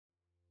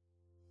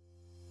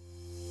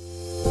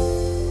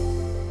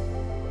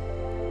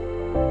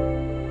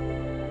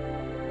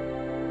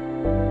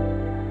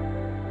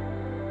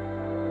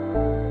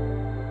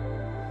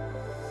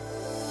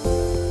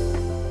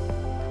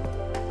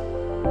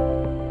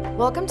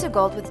Welcome to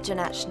Gold with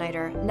Jeanette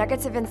Schneider,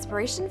 nuggets of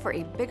inspiration for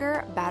a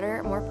bigger,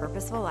 badder, more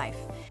purposeful life.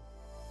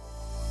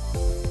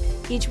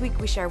 Each week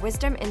we share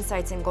wisdom,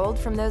 insights, and gold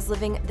from those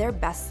living their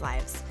best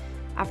lives.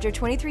 After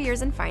 23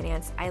 years in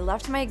finance, I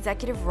left my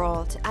executive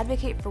role to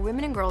advocate for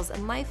women and girls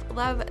in life,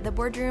 love, the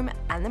boardroom,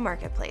 and the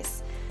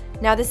marketplace.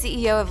 Now the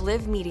CEO of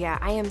Live Media,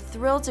 I am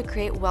thrilled to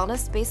create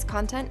wellness-based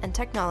content and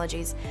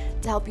technologies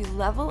to help you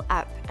level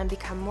up and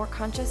become more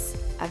conscious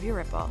of your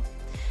ripple.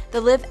 The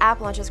Live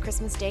app launches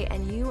Christmas Day,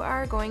 and you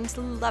are going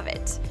to love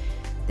it.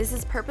 This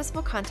is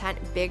purposeful content,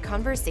 big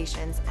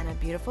conversations, and a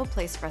beautiful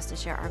place for us to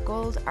share our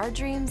gold, our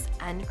dreams,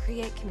 and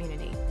create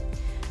community.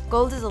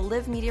 Gold is a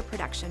Live Media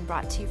production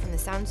brought to you from the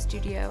sound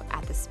studio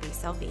at the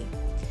Space LV.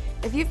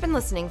 If you've been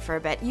listening for a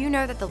bit, you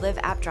know that the Live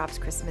app drops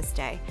Christmas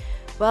Day.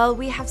 Well,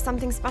 we have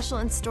something special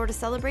in store to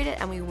celebrate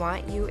it, and we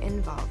want you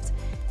involved.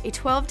 A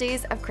 12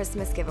 Days of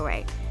Christmas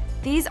giveaway.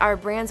 These are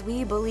brands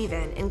we believe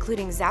in,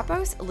 including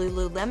Zappos,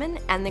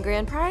 Lululemon, and the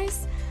grand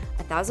prize,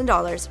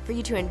 $1,000 for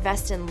you to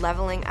invest in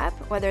leveling up,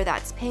 whether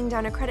that's paying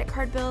down a credit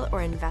card bill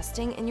or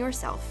investing in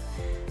yourself.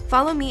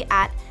 Follow me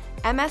at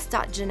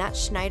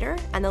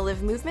ms.JeanetteSchneider and the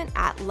Live Movement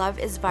at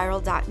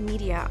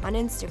loveisviral.media on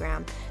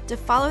Instagram to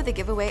follow the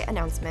giveaway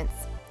announcements.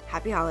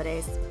 Happy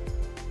holidays.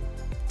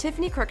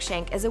 Tiffany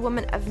Cruikshank is a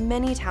woman of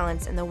many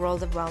talents in the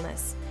world of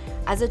wellness.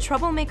 As a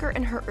troublemaker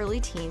in her early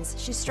teens,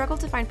 she struggled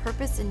to find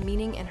purpose and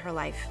meaning in her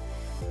life.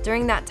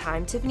 During that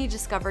time, Tiffany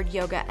discovered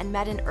yoga and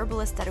met an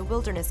herbalist at a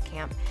wilderness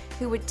camp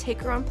who would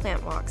take her on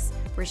plant walks,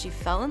 where she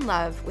fell in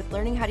love with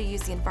learning how to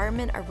use the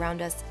environment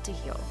around us to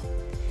heal.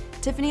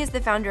 Tiffany is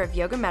the founder of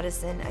Yoga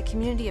Medicine, a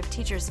community of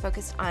teachers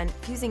focused on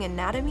fusing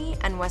anatomy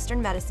and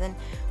Western medicine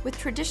with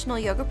traditional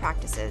yoga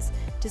practices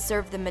to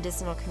serve the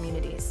medicinal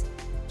communities.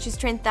 She's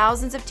trained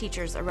thousands of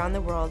teachers around the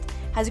world,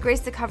 has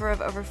graced the cover of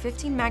over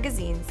 15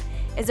 magazines,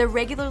 is a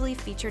regularly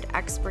featured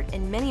expert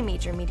in many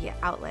major media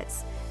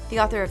outlets, the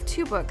author of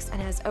 2 books,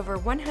 and has over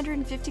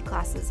 150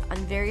 classes on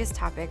various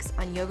topics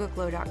on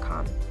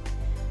yogaglow.com.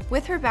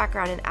 With her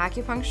background in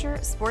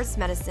acupuncture, sports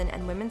medicine,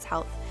 and women's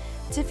health,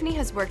 Tiffany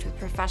has worked with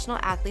professional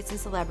athletes and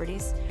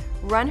celebrities,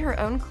 run her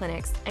own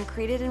clinics, and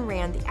created and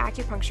ran the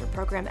acupuncture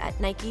program at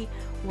Nike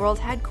World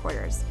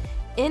Headquarters,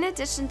 in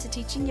addition to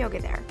teaching yoga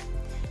there.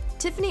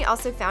 Tiffany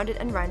also founded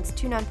and runs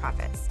 2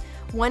 nonprofits.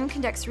 One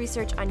conducts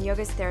research on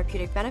yoga's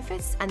therapeutic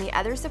benefits, and the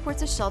other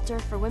supports a shelter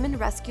for women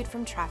rescued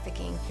from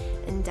trafficking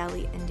in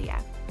Delhi,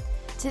 India.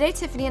 Today,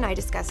 Tiffany and I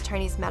discuss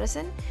Chinese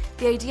medicine,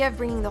 the idea of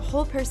bringing the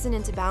whole person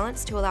into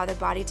balance to allow their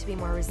body to be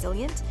more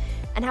resilient,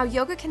 and how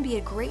yoga can be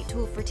a great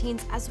tool for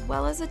teens as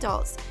well as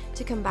adults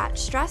to combat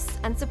stress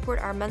and support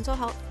our mental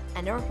health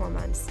and our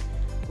hormones.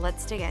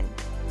 Let's dig in.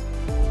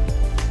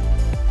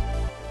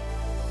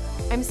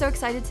 I'm so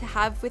excited to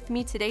have with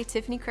me today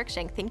Tiffany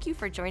Cruikshank. Thank you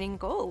for joining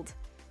Gold.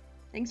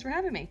 Thanks for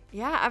having me.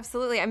 Yeah,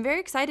 absolutely. I'm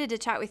very excited to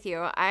chat with you.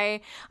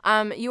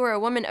 You are a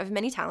woman of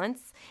many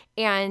talents,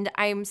 and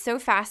I'm so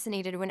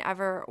fascinated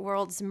whenever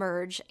worlds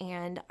merge.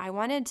 And I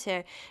wanted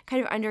to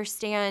kind of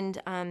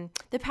understand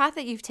the path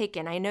that you've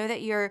taken. I know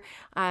that you're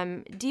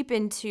deep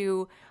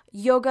into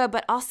yoga,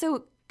 but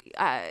also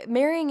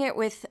marrying it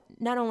with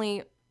not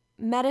only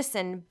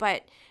medicine,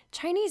 but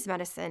Chinese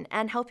medicine,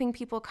 and helping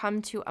people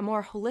come to a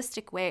more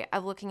holistic way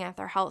of looking at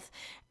their health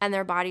and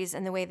their bodies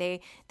and the way they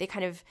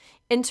kind of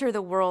enter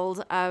the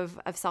world of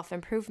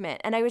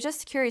self-improvement. And I was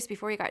just curious,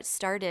 before we got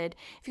started,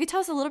 if you could tell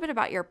us a little bit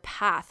about your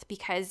path,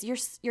 because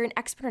you're an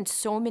expert in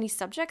so many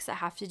subjects that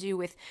have to do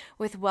with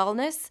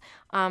wellness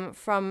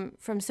from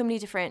so many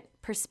different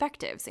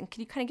perspectives. And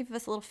can you kind of give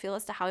us a little feel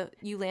as to how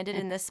you landed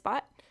in this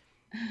spot?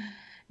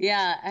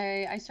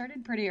 Yeah, I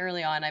started pretty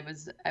early on. I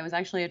was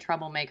actually a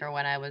troublemaker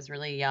when I was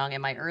really young,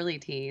 in my early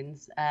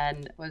teens,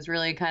 and was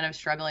really kind of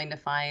struggling to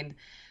find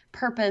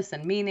purpose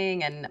and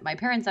meaning. And my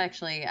parents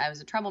actually, I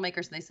was a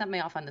troublemaker, so they sent me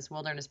off on this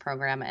wilderness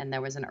program, and there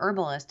was an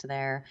herbalist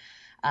there,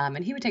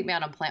 and he would take me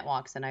out on plant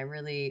walks, and I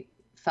really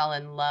fell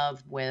in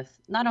love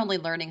with not only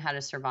learning how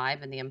to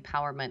survive and the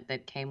empowerment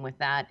that came with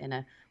that in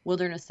a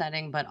wilderness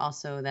setting, but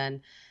also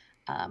then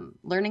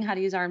learning how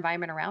to use our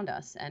environment around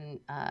us, and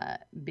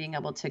being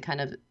able to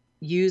kind of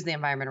use the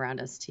environment around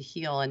us to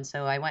heal. And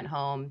so I went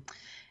home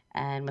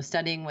and was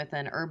studying with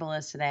an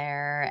herbalist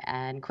there,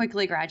 and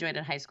quickly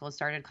graduated high school,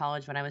 started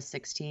college when I was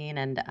 16.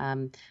 And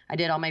I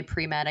did all my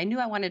pre-med. I knew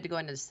I wanted to go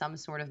into some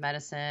sort of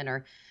medicine,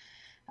 or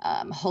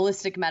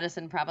holistic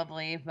medicine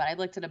probably, but I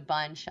looked at a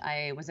bunch.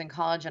 I was in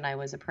college and I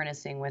was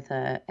apprenticing with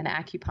an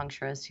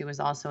acupuncturist who was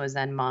also a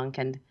Zen monk.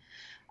 And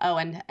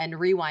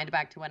rewind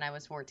back to when I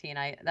was 14,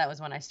 that was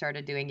when I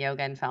started doing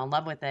yoga and fell in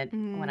love with it.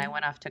 When I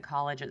went off to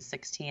college at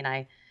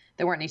 16,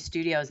 there weren't any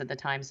studios at the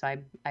time, so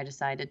I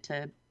decided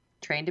to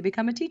train to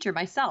become a teacher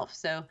myself.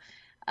 So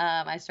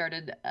I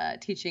started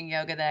teaching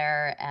yoga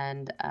there,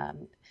 and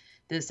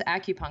this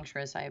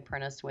acupuncturist I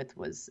apprenticed with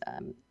was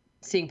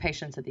seeing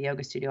patients at the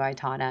yoga studio I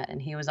taught at,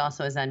 and he was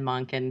also a Zen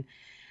monk, and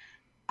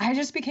I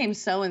just became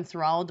so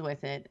enthralled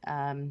with it.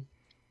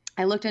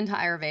 I looked into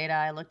Ayurveda,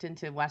 I looked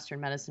into Western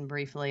medicine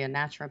briefly and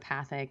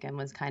naturopathic, and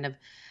was kind of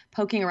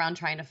poking around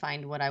trying to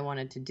find what I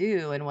wanted to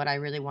do and what I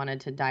really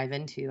wanted to dive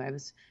into. I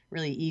was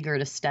really eager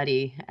to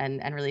study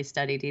and really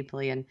study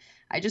deeply. And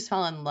I just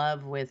fell in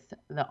love with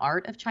the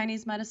art of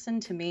Chinese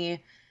medicine. To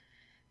me,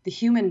 the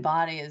human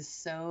body is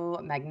so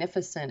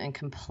magnificent and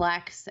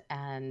complex,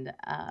 and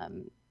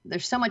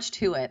there's so much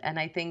to it. And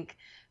I think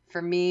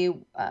for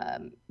me,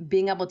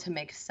 being able to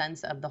make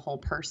sense of the whole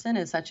person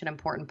is such an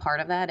important part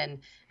of that, and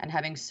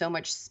having so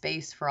much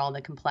space for all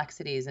the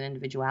complexities and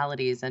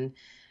individualities. And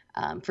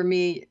for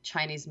me,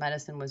 Chinese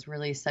medicine was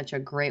really such a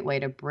great way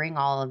to bring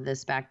all of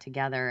this back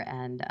together,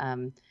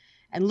 and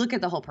look at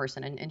the whole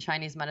person. In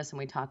Chinese medicine,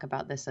 we talk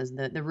about this as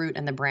the root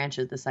and the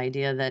branches, this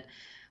idea that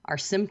our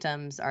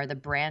symptoms are the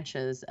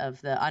branches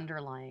of the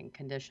underlying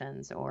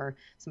conditions, or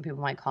some people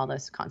might call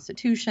this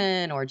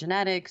constitution or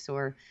genetics,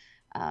 or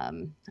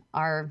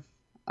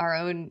our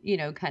own,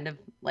 kind of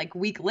like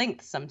weak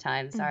links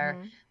sometimes, are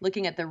Mm-hmm.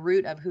 looking at the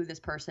root of who this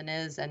person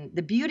is. And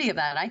the beauty of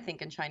that, I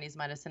think, in Chinese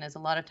medicine is a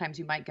lot of times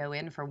you might go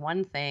in for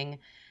one thing,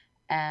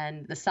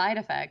 and the side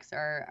effects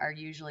are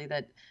usually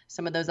that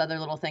some of those other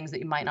little things that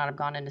you might not have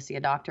gone in to see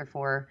a doctor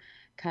for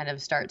kind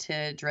of start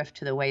to drift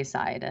to the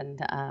wayside. And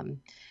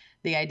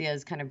the idea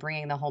is kind of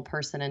bringing the whole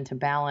person into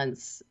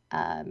balance,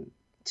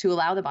 to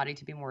allow the body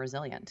to be more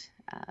resilient.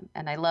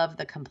 And I love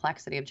the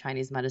complexity of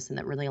Chinese medicine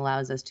that really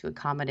allows us to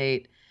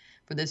accommodate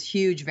for this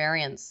huge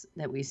variance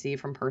that we see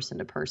from person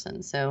to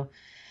person. So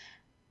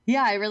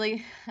yeah,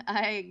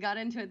 I got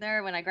into it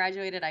there. When I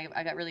graduated,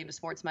 I got really into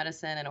sports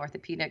medicine and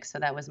orthopedics. So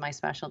that was my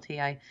specialty.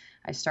 I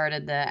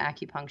started the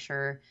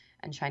acupuncture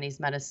and Chinese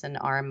medicine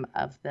arm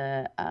of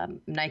the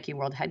Nike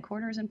World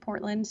Headquarters in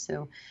Portland.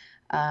 So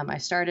I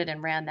started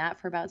and ran that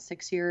for about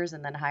 6 years,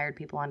 and then hired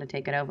people on to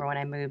take it over when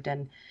I moved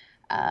in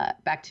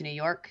back to New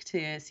York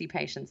to see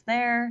patients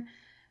there.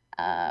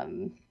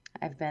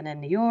 I've been in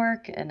New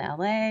York and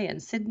LA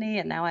and Sydney,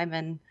 and now I'm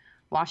in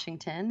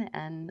Washington.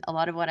 And a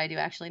lot of what I do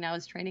actually now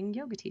is training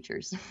yoga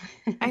teachers.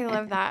 I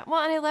love that.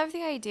 Well, and I love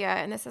the idea,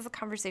 and this is a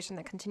conversation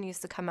that continues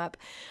to come up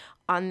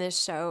on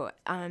this show,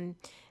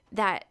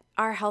 that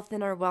our health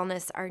and our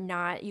wellness are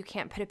not, you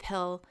can't put a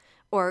pill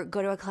or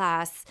go to a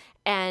class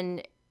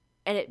and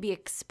it be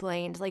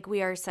explained. Like,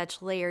 we are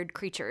such layered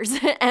creatures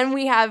and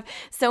we have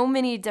so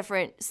many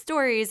different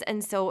stories.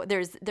 And so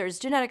there's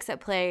genetics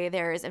at play,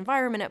 there's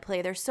environment at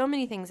play, there's so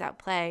many things at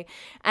play.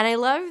 And I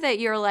love that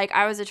you're like,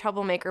 I was a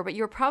troublemaker, but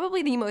you're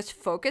probably the most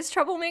focused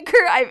troublemaker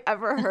I've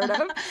ever heard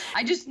of.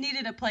 I just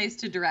needed a place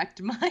to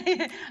direct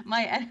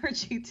my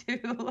energy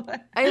to.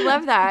 I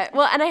love that.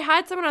 Well, and I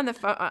had someone on the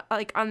phone,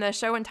 like on the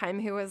show one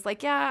time, who was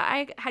like, yeah,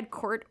 I had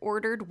court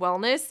ordered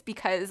wellness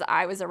because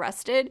I was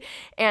arrested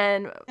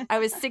and I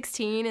was 16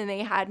 and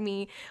they had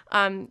me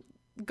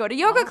go to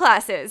yoga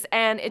classes,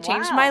 and it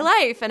changed my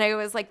life. And I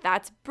was like,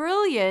 that's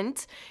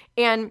brilliant.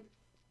 And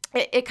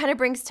it kind of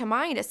brings to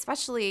mind,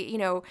 especially,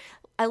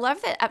 I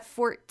love that at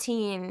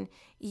 14,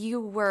 you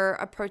were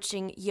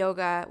approaching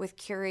yoga with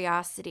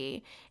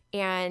curiosity.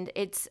 And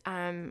it's,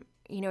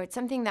 it's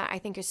something that I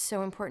think is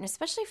so important,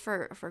 especially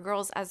for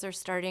girls as they're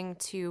starting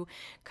to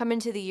come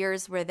into the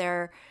years where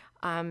they're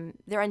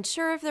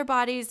unsure of their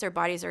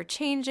bodies are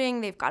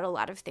changing, they've got a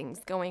lot of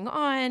things going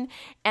on,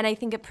 and I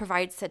think it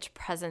provides such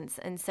presence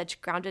and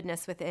such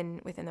groundedness within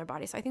their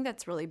body. So I think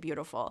that's really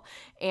beautiful.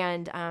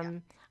 And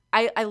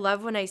I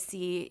love when I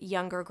see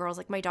younger girls,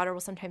 like my daughter will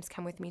sometimes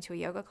come with me to a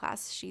yoga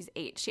class. She's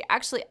 8. She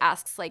actually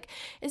asks, like,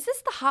 is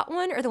this the hot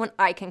one or the one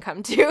I can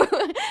come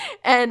to?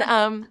 And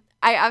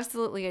I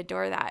absolutely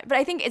adore that. But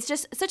I think it's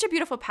just such a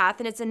beautiful path,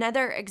 and it's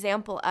another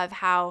example of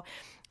how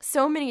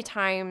so many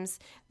times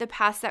the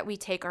paths that we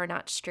take are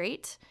not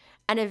straight,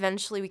 and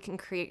eventually we can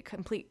create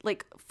complete,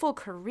 like, full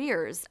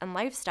careers and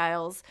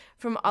lifestyles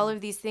from all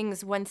of these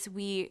things once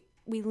we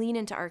lean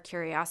into our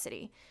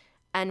curiosity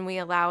and we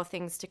allow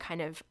things to kind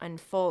of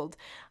unfold.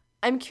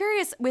 I'm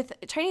curious with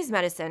Chinese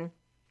medicine,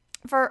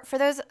 for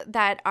those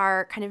that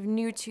are kind of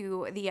new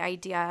to the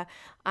idea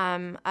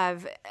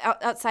of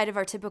outside of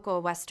our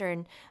typical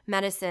Western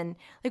medicine,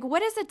 like,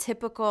 what is a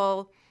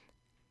typical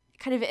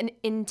kind of an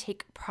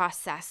intake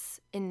process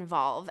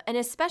involve? And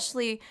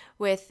especially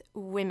with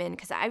women,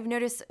 because I've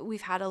noticed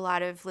we've had a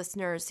lot of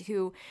listeners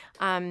who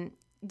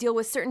deal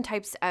with certain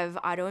types of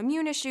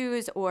autoimmune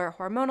issues or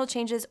hormonal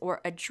changes or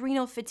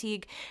adrenal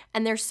fatigue,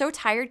 and they're so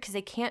tired because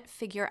they can't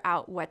figure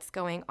out what's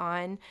going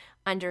on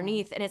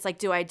underneath. And it's like,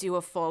 do I do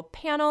a full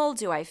panel?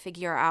 Do I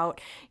figure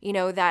out,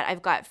 that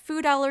I've got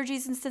food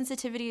allergies and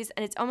sensitivities?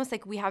 And it's almost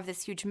like we have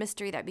this huge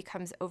mystery that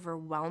becomes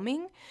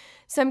overwhelming.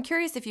 So I'm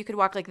curious if you could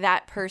walk like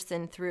that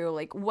person through,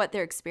 like, what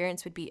their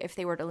experience would be if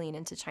they were to lean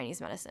into Chinese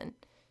medicine.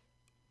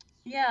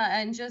 Yeah,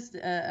 and just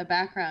a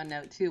background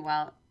note too,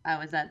 while I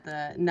was at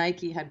the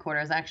Nike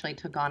headquarters, I actually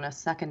took on a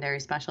secondary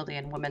specialty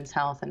in women's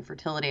health and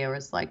fertility. It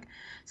was like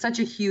such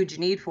a huge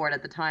need for it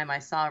at the time. I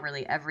saw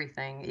really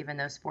everything, even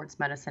though sports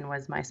medicine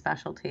was my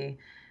specialty.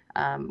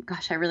 I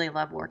really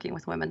love working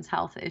with women's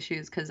health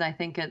issues because I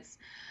think it's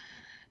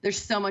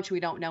there's so much we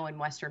don't know in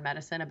Western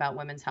medicine about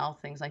women's health,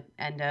 things like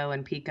endo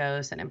and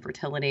PCOS and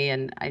infertility.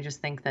 And I just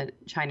think that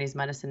Chinese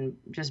medicine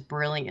just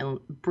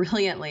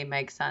brilliantly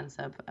makes sense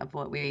of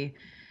what we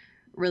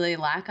really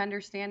lack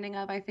understanding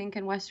of, I think,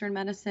 in Western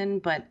medicine.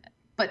 But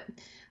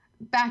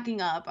backing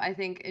up, I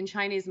think in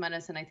Chinese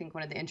medicine, I think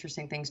one of the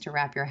interesting things to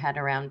wrap your head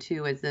around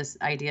too is this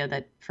idea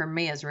that for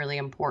me is really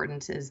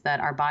important, is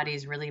that our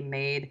body's really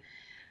made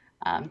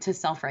to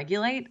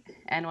self-regulate.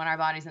 And when our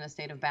body's in a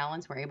state of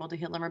balance, we're able to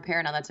heal and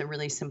repair. Now, that's a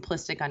really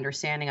simplistic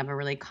understanding of a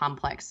really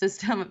complex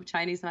system of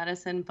Chinese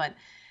medicine. But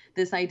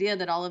this idea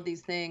that all of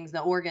these things,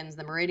 the organs,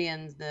 the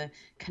meridians, the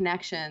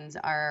connections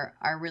are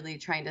really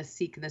trying to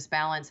seek this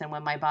balance. And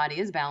when my body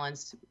is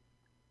balanced,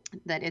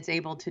 that it's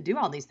able to do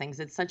all these things.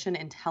 It's such an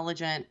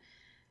intelligent,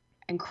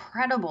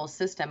 incredible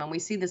system. And we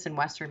see this in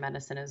Western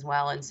medicine as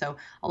well. And so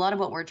a lot of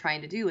what we're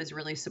trying to do is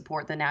really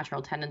support the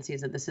natural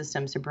tendencies of the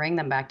systems to bring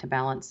them back to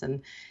balance.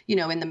 And, you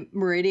know, in the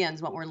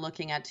meridians, what we're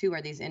looking at too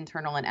are these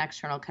internal and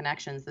external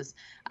connections, this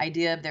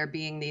idea of there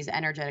being these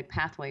energetic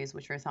pathways,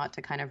 which are thought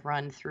to kind of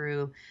run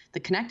through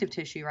the connective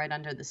tissue right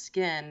under the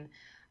skin.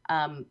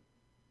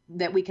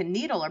 That we can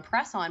needle or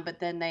press on, but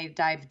then they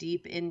dive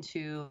deep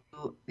into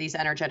these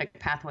energetic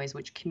pathways,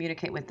 which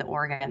communicate with the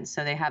organs.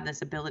 So they have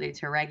this ability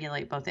to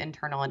regulate both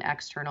internal and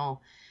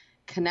external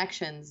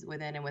connections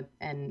within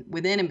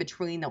and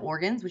between the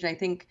organs, which I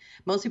think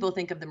most people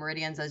think of the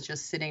meridians as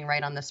just sitting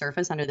right on the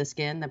surface under the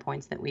skin, the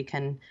points that we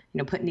can, you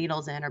know, put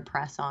needles in or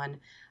press on.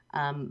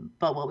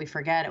 But what we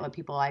forget, what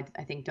people I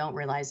think don't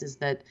realize, is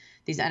that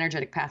these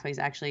energetic pathways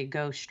actually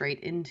go straight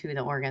into the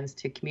organs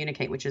to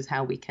communicate, which is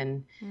how we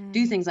can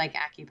do things like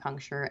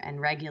acupuncture and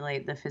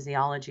regulate the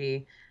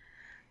physiology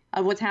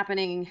of what's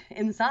happening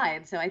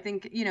inside. So I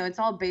think, you know, it's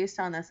all based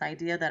on this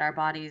idea that our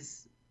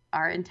bodies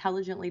are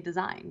intelligently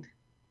designed.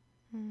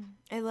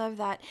 I love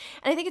that.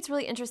 And I think it's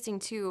really interesting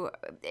too,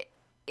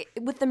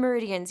 with the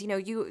meridians, you know,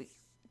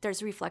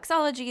 there's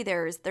reflexology,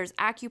 there's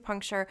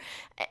acupuncture,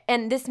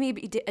 and this may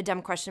be a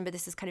dumb question, but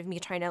this is kind of me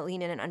trying to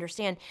lean in and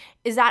understand.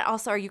 Is that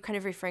also, are you kind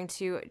of referring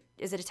to,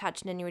 is it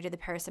attached in any way to the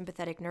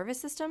parasympathetic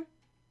nervous system?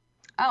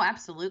 Oh,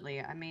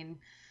 absolutely. I mean,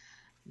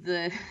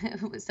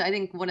 so I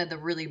think one of the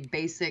really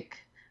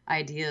basic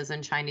ideas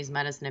in Chinese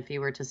medicine, if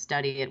you were to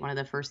study it, one of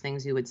the first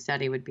things you would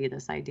study would be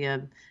this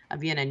idea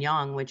of yin and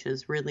yang, which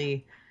is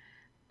really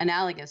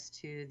analogous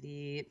to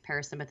the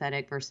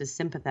parasympathetic versus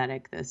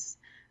sympathetic, this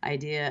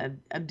idea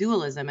of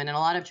dualism. And in a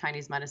lot of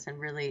Chinese medicine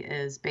really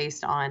is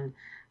based on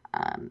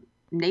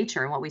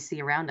nature and what we see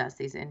around us,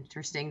 these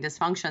interesting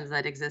dysfunctions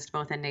that exist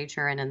both in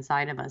nature and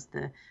inside of us,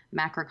 the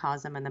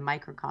macrocosm and the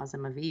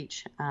microcosm of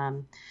each.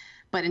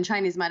 But in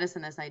Chinese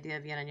medicine, this idea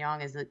of yin and yang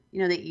is that,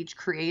 you know, they each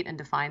create and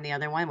define the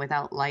other one.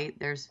 Without light,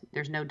 there's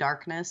no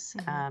darkness.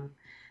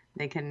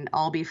 They can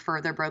all be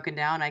further broken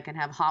down. I can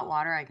have hot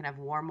water, I can have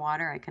warm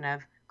water, I can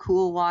have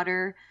cool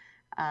water.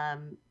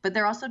 But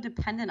they're also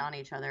dependent on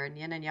each other. And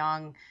yin and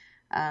yang,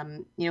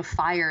 you know,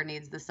 fire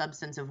needs the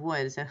substance of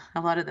wood. So a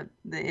lot of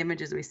the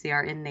images we see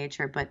are in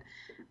nature, but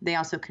they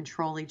also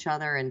control each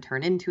other and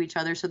turn into each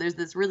other. So there's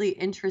this really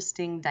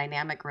interesting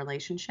dynamic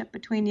relationship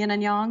between yin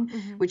and yang,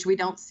 which we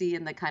don't see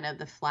in the kind of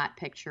the flat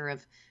picture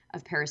of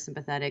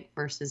parasympathetic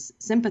versus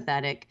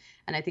sympathetic.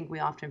 And I think we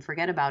often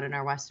forget about in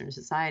our Western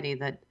society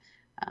that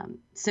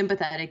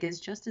sympathetic is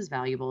just as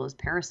valuable as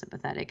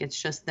parasympathetic. It's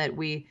just that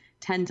we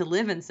tend to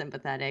live in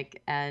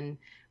sympathetic and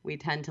we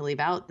tend to leave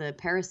out the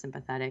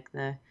parasympathetic.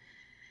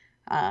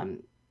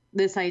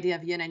 This idea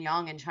of yin and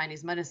yang in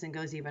Chinese medicine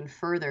goes even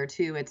further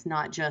too. It's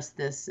not just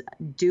this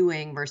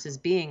doing versus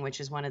being, which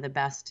is one of the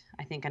best,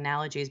 I think,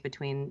 analogies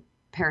between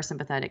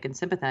parasympathetic and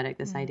sympathetic.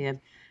 This idea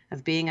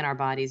of being in our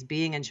bodies,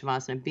 being in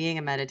shavasana, being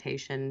in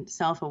meditation,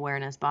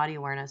 self-awareness, body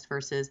awareness,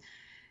 versus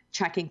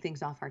checking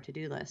things off our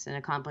to-do list and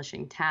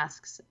accomplishing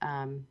tasks.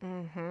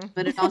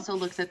 But it also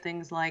looks at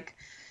things like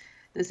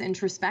this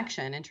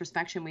introspection.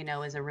 Introspection, we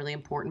know, is a really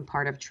important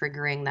part of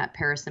triggering that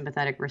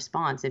parasympathetic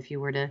response. If you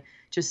were to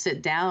just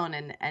sit down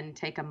and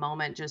take a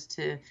moment just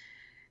to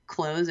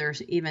close or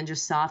even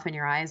just soften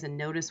your eyes and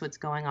notice what's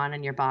going on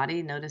in your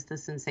body, notice the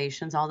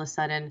sensations, all of a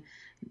sudden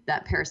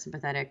that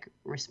parasympathetic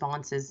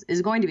response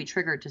is going to be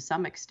triggered to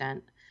some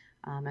extent.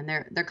 And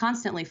they're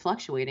constantly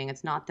fluctuating.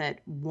 It's not that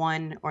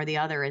one or the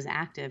other is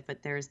active,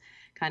 but there's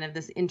kind of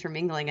this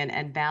intermingling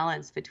and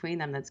balance between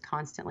them that's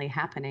constantly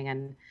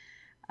happening.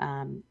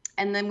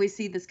 And then we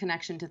see this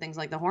connection to things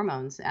like the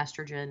hormones.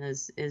 Estrogen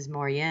is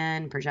more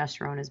yin,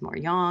 progesterone is more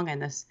yang,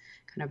 and this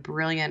kind of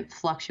brilliant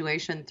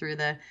fluctuation through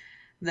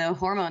the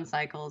hormone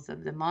cycles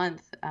of the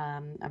month,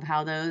 of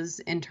how those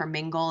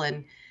intermingle.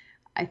 And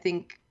I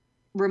think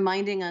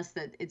reminding us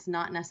that it's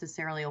not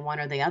necessarily a one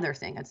or the other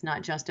thing. It's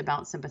not just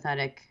about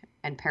sympathetic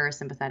and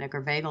parasympathetic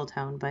or vagal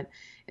tone, but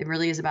it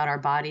really is about our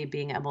body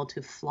being able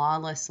to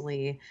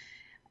flawlessly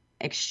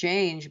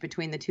exchange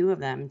between the two of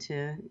them,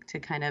 to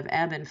kind of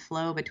ebb and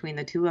flow between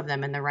the two of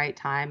them in the right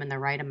time and the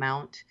right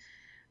amount.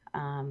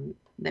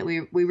 That we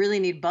really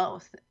need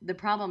both. The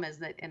problem is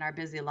that in our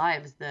busy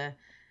lives,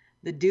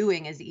 the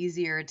doing is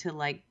easier to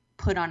like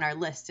put on our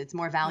list. It's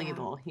more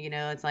valuable. You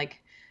know, it's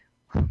like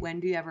when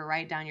do you ever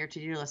write down your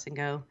to-do list and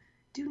go,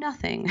 do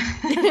nothing?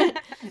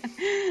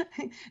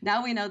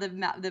 Now we know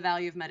the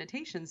value of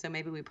meditation, so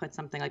maybe we put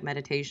something like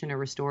meditation or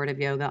restorative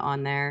yoga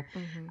on there.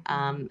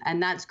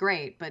 And that's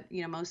great, but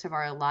most of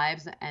our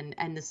lives,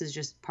 and this is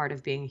just part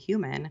of being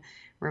human,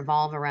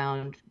 revolve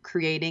around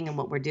creating and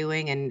what we're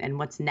doing and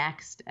what's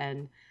next.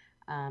 And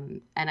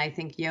I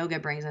think yoga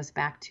brings us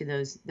back to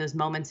those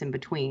moments in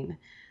between,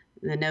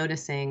 the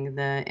noticing,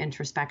 the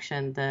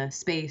introspection, the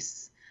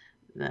space,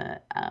 the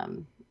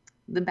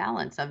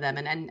balance of them,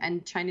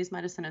 and Chinese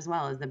medicine as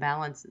well, is the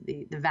balance,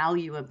 the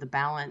value of the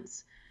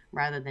balance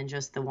rather than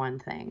just the one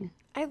thing.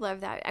 I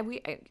love that.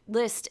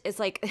 List is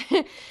like,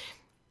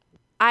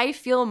 I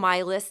feel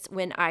my list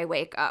when I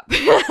wake up.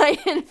 I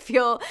can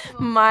feel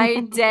my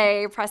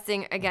day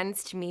pressing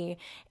against me.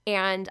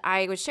 And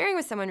I was sharing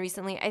with someone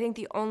recently, I think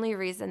the only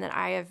reason that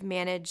I have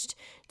managed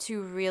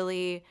to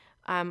really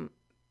kind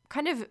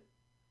of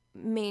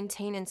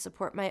maintain and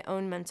support my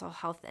own mental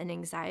health and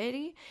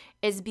anxiety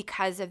is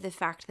because of the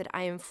fact that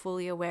I am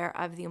fully aware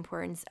of the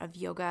importance of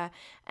yoga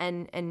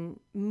and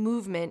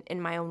movement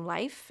in my own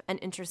life and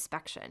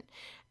introspection,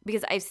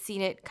 because I've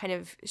seen it kind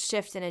of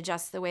shift and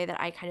adjust the way that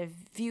I kind of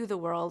view the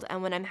world.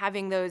 And when I'm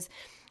having those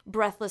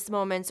breathless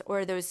moments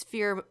or those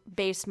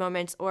fear-based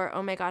moments or,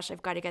 oh my gosh,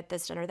 I've got to get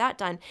this done or that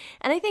done.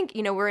 And I think,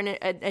 we're in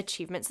an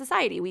achievement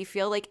society. We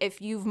feel like if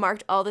you've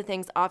marked all the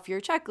things off your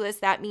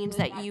checklist, that means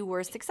that you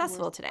were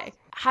successful today.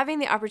 Having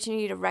the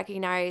opportunity to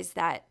recognize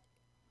that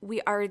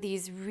we are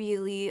these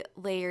really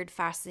layered,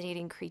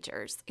 fascinating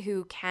creatures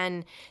who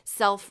can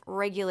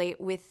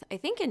self-regulate with, I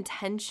think,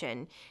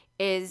 intention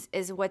is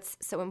what's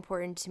so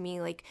important to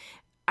me. Like,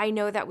 I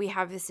know that we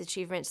have this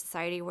achievement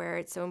society where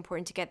it's so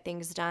important to get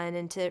things done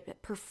and to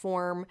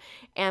perform,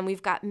 and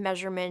we've got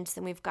measurements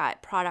and we've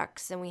got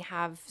products and we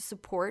have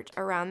support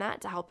around that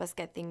to help us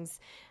get things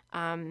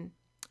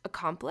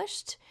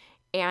accomplished.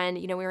 And,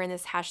 we're in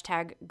this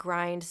hashtag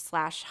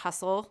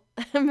grind/hustle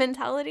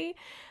mentality.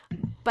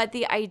 But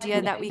the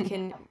idea that we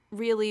can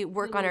really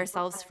work on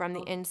ourselves from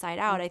the inside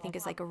out, I think,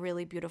 is like a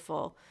really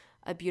beautiful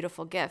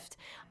gift.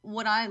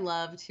 What I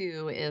love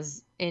too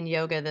is in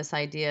yoga, this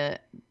idea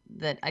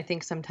that I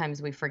think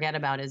sometimes we forget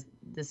about is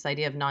this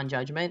idea of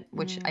non-judgment,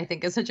 which I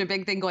think is such a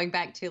big thing going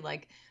back to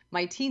like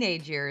my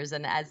teenage years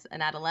and as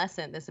an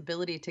adolescent, this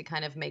ability to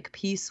kind of make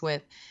peace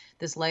with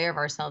this layer of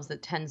ourselves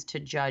that tends to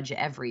judge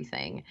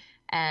everything.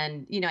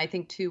 And, I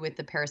think too, with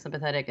the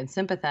parasympathetic and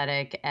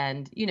sympathetic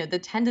and, the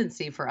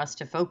tendency for us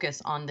to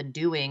focus on the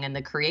doing and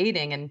the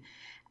creating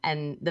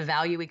and the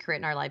value we create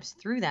in our lives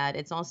through that,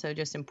 it's also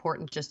just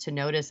important just to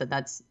notice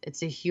that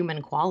it's a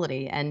human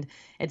quality. And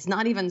it's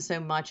not even so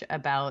much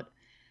about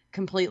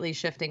completely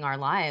shifting our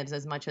lives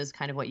as much as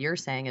kind of what you're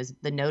saying is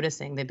the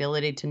noticing, the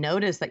ability to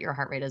notice that your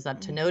heart rate is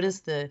up, to notice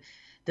the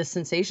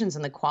sensations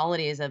and the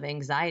qualities of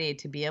anxiety,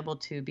 to be able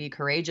to be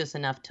courageous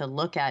enough to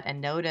look at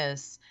and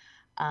notice,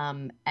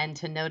 and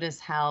to notice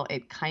how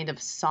it kind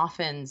of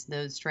softens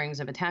those strings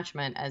of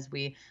attachment as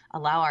we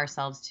allow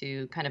ourselves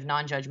to kind of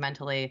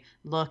non-judgmentally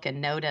look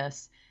and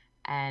notice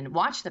and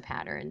watch the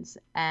patterns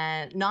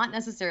and not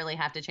necessarily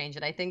have to change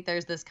it. I think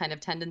there's this kind of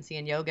tendency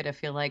in yoga to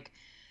feel like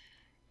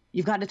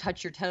you've got to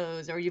touch your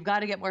toes, or you've got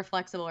to get more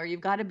flexible, or you've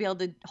got to be able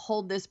to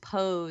hold this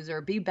pose or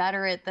be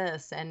better at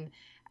this. And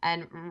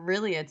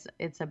really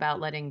it's about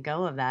letting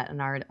go of that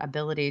and our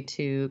ability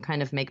to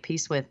kind of make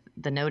peace with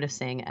the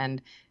noticing.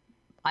 And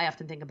I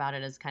often think about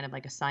it as kind of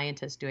like a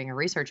scientist doing a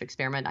research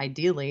experiment.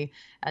 Ideally,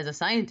 as a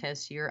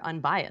scientist, you're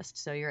unbiased.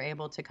 So you're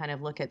able to kind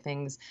of look at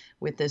things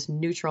with this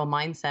neutral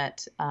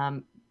mindset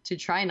to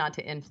try not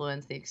to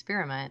influence the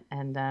experiment.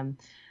 And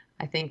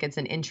I think it's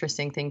an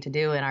interesting thing to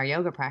do in our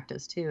yoga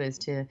practice too, is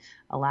to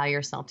allow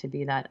yourself to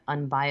be that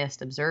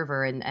unbiased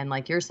observer. And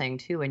like you're saying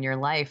too, in your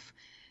life,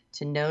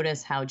 to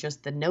notice how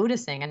just the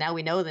noticing, and now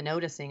we know the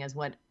noticing is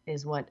what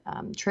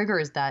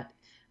triggers that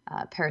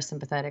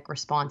parasympathetic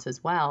response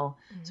as well.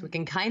 So we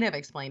can kind of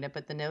explain it,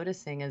 but the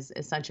noticing is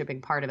such a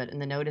big part of it.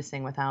 And the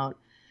noticing without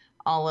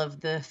all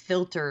of the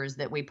filters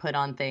that we put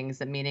on things,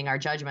 that meaning our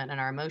judgment and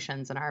our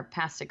emotions and our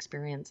past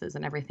experiences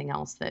and everything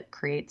else that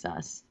creates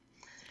us.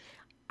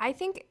 I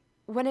think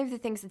one of the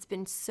things that's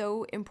been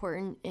so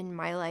important in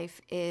my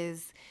life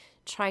is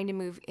trying to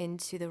move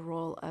into the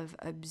role of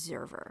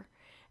observer.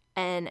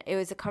 And it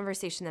was a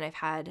conversation that I've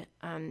had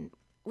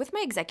with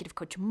my executive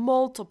coach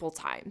multiple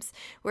times,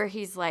 where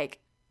he's like,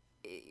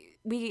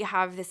 we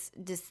have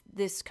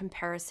this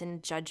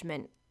comparison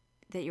judgment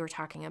that you were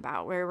talking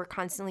about, where we're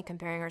constantly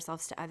comparing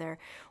ourselves to other,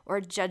 or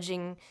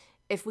judging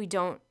if we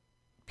don't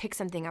pick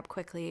something up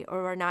quickly,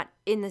 or we're not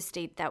in the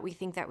state that we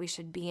think that we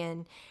should be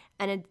in,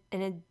 and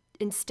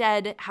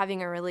instead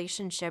having a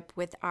relationship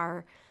with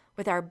our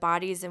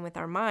bodies and with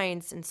our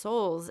minds and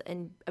souls,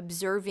 and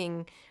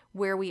observing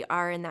where we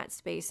are in that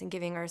space and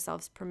giving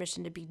ourselves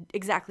permission to be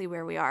exactly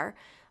where we are.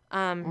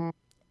 And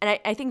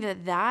I think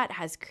that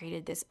has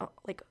created this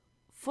like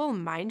full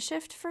mind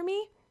shift for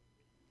me.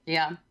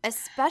 Yeah.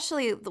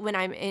 Especially when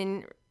I'm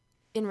in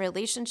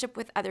relationship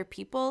with other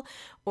people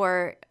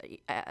or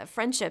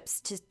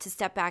friendships, to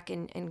step back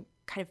and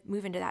kind of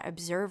move into that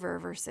observer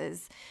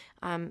versus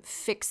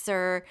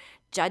fixer,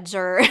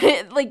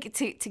 judger, like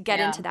to get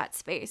Yeah. into that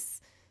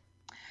space.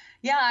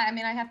 Yeah, I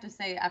mean, I have to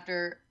say,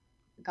 after,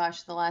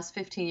 gosh, the last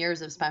 15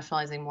 years of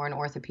specializing more in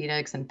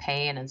orthopedics and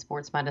pain and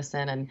sports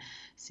medicine and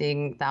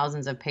seeing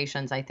thousands of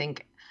patients, I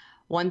think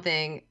one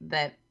thing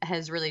that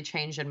has really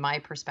changed in my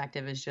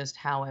perspective is just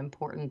how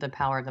important the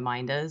power of the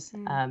mind is.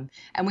 And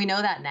we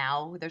know that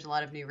now. There's a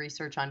lot of new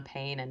research on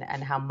pain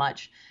and how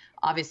much,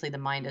 obviously, the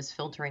mind is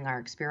filtering our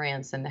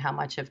experience, and how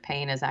much of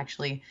pain is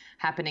actually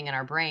happening in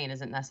our brain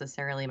isn't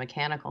necessarily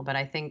mechanical. But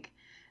I think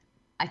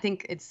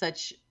it's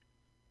such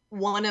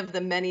one of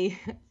the many,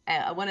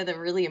 one of the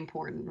really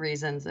important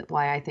reasons that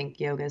why I think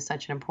yoga is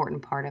such an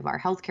important part of our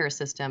healthcare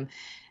system,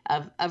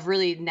 of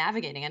really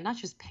navigating, and not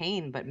just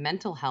pain, but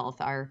mental health,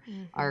 our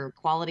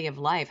quality of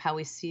life, how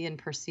we see and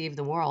perceive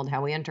the world,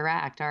 how we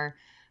interact, our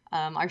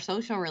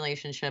social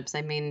relationships.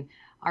 I mean,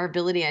 our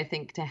ability, I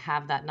think, to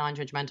have that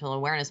non-judgmental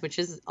awareness, which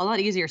is a lot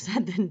easier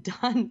said than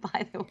done,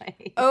 by the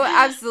way. Oh,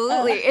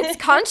 absolutely. It's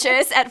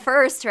conscious at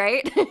first,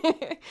 right?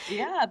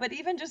 Yeah, but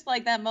even just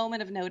like that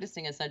moment of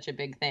noticing is such a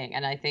big thing.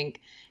 And I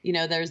think,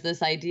 there's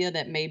this idea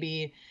that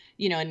maybe,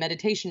 in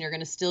meditation, you're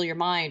going to still your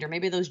mind, or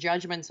maybe those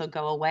judgments will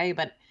go away.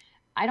 But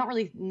I don't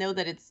really know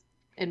that it's,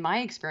 in my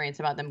experience,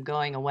 about them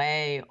going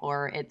away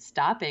or it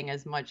stopping,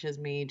 as much as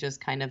me just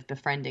kind of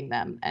befriending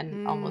them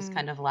and almost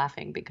kind of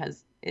laughing,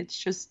 because it's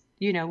just,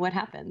 what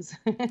happens.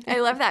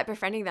 I love that,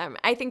 befriending them.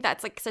 I think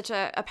that's like such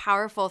a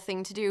powerful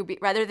thing to do,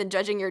 rather than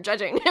judging, you're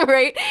judging,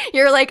 right?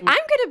 You're like, I'm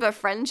going to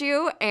befriend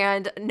you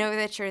and know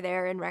that you're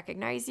there and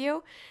recognize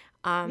you,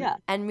 Yeah.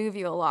 and move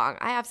you along.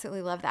 I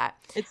absolutely love that.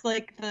 It's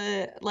like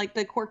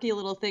the quirky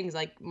little things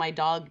like my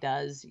dog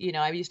does.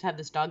 I used to have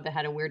this dog that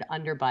had a weird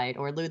underbite,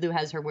 or Lulu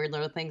has her weird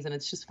little things, and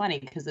it's just funny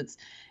because it's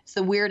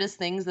the weirdest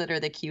things that are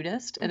the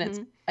cutest, and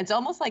it's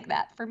almost like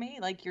that for me.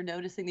 Like, you're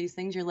noticing these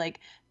things, you're like,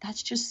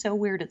 that's just so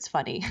weird, it's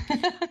funny.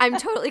 I'm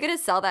totally going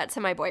to sell that to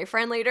my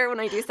boyfriend later when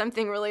I do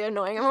something really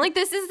annoying. I'm like,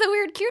 this is the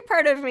weird, cute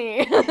part of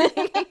me.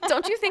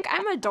 Don't you think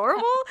I'm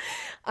adorable?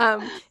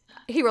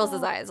 He rolls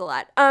his eyes a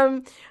lot.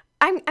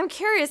 I'm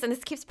curious, and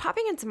this keeps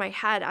popping into my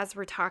head as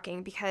we're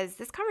talking, because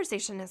this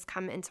conversation has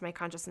come into my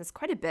consciousness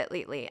quite a bit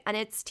lately, and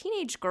it's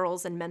teenage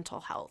girls and mental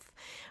health.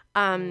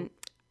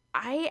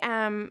 I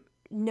am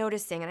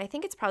noticing, and I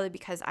think it's probably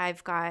because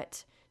I've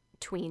got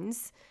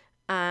tweens.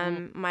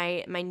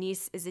 My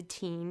niece is a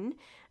teen,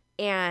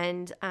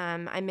 and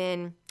I'm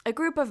in a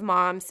group of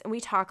moms, and we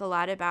talk a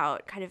lot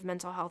about kind of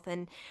mental health,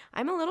 and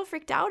I'm a little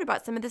freaked out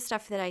about some of the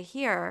stuff that I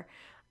hear,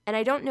 and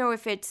I don't know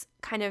if it's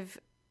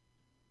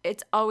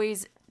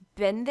always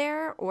been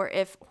there, or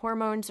if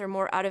hormones are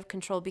more out of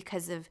control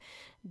because of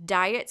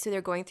diet, so they're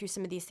going through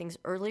some of these things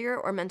earlier,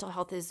 or mental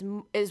health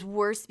is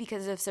worse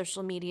because of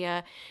social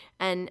media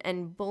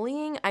and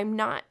bullying. I'm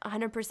not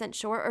 100%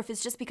 sure, or if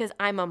it's just because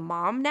I'm a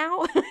mom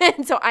now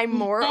and so I'm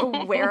more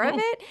aware of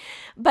it.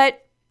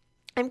 But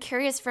I'm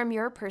curious, from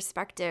your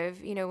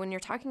perspective, when you're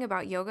talking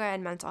about yoga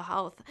and mental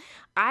health,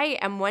 I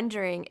am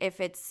wondering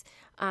if it's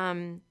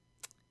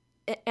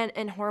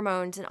and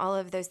hormones and all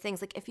of those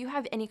things. Like, if you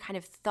have any kind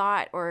of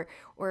thought or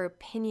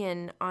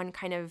opinion on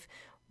kind of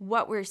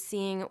what we're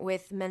seeing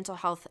with mental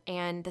health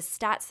and the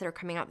stats that are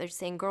coming out, they're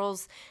saying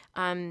girls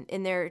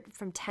in their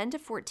from 10 to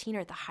 14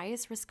 are at the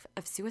highest risk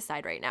of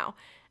suicide right now.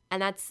 And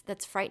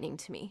that's frightening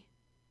to me.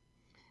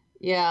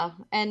 Yeah.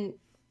 And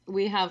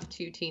we have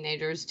two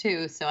teenagers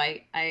too, so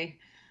I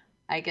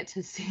get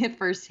to see it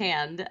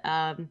firsthand.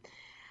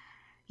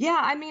 Yeah,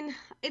 I mean,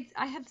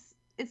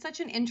 it's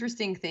such an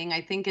interesting thing. I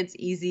think it's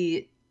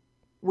easy.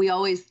 We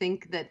always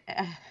think that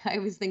I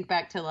always think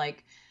back to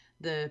like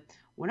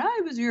when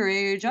I was your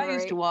age, I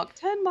used to walk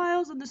 10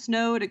 miles in the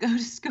snow to go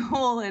to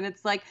school. And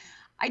it's like,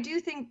 I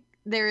do think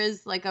there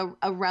is like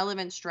a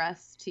relevant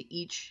stress to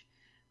each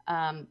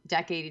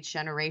decade, each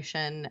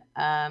generation.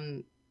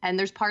 And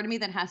there's part of me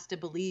that has to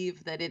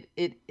believe that it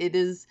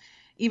is,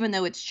 even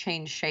though it's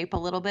changed shape a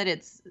little bit,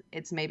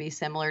 it's maybe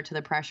similar to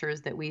the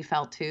pressures that we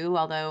felt too.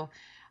 Although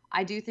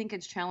I do think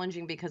it's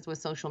challenging because with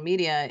social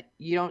media,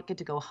 you don't get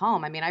to go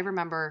home. I mean, I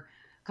remember,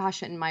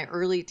 gosh, in my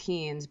early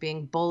teens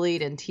being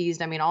bullied and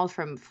teased. I mean, all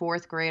from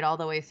fourth grade all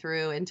the way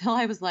through until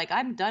I was like,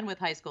 I'm done with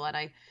high school. And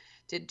I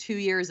did 2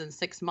 years and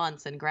 6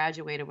 months and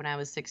graduated when I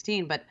was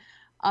 16. But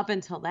up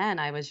until then,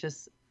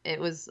 it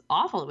was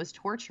awful. It was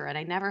torture. And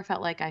I never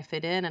felt like I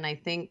fit in. And I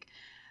think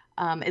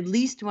at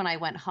least when I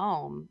went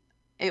home,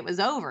 it was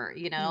over,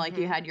 like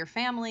you had your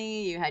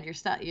family, you had your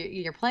stuff,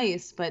 your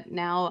place. But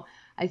now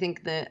I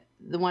think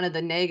one of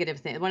the negative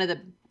things, one of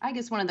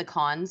the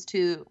cons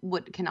to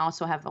what can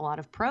also have a lot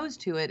of pros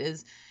to it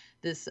is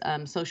this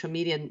social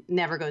media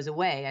never goes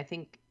away. I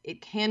think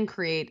it can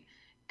create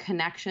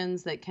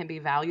connections that can be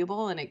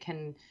valuable, and it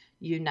can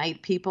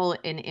unite people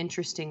in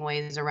interesting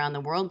ways around the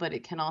world, but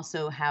it can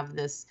also have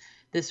this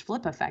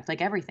flip effect.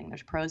 Like everything,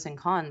 there's pros and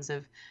cons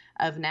of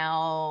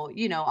now,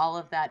 all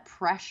of that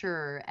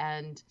pressure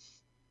and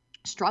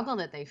struggle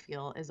that they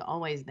feel is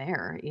always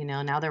there.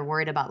 Now they're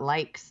worried about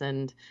likes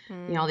and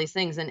all these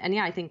things. And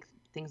yeah, I think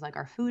things like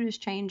our food is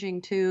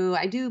changing too.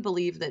 I do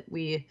believe that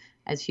we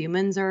as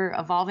humans are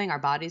evolving, our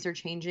bodies are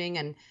changing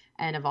and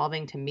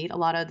evolving to meet a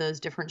lot of those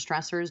different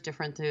stressors,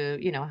 different to,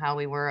 how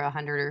we were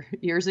 100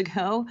 years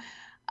ago.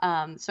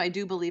 So I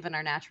do believe in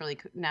our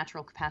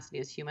natural capacity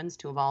as humans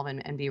to evolve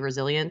and be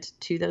resilient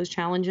to those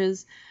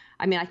challenges.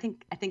 I mean, I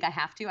think I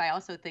have to. I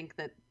also think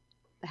that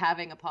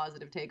having a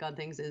positive take on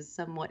things is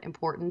somewhat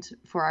important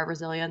for our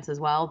resilience as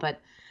well.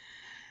 But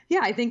yeah,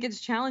 I think it's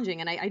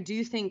challenging. And I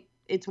do think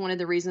it's one of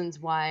the reasons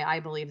why I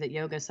believe that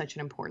yoga is such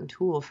an important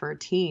tool for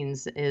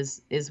teens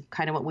is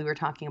kind of what we were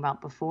talking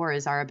about before,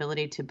 is our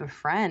ability to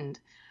befriend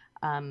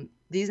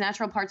these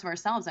natural parts of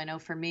ourselves. I know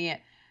for me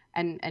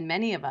and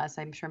many of us,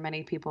 I'm sure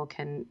many people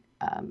can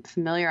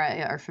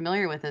are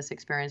familiar with this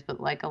experience, but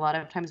like a lot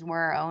of times we're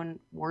our own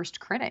worst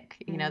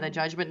critic. The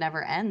judgment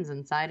never ends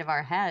inside of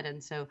our head.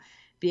 And so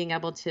being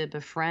able to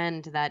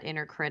befriend that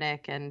inner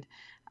critic and,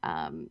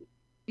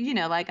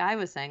 like I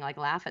was saying, like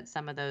laugh at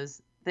some of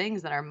those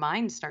things that our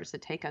mind starts to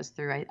take us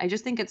through. I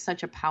just think it's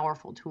such a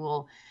powerful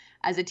tool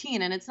as a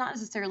teen. And it's not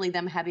necessarily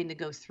them having to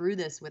go through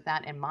this with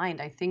that in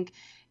mind. I think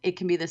it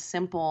can be the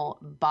simple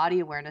body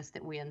awareness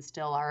that we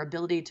instill, our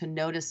ability to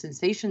notice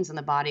sensations in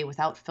the body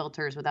without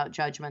filters, without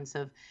judgments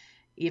of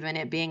even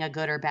it being a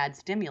good or bad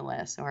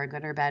stimulus or a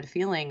good or bad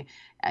feeling.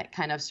 It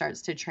kind of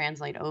starts to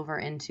translate over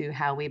into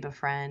how we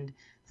befriend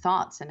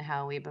thoughts and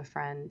how we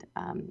befriend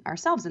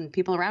ourselves and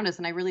people around us.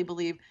 And I really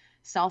believe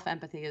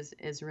self-empathy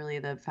is really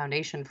the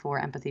foundation for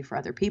empathy for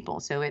other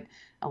people. So it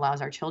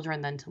allows our children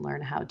then to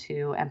learn how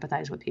to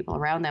empathize with people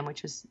around them,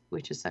 which is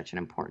such an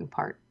important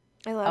part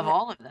of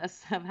all of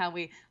this, of how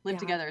we live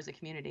together as a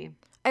community.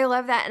 I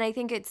love that. And I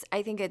think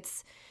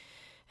it's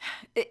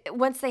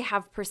once they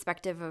have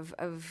perspective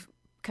of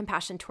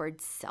compassion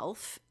towards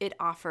self, it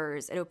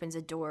opens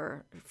a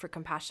door for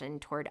compassion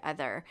toward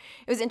other.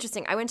 It was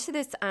interesting. I went to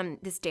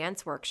this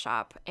dance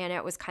workshop, and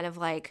it was kind of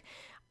like,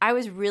 I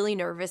was really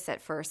nervous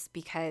at first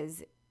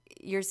because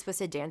you're supposed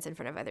to dance in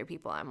front of other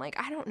people. I'm like,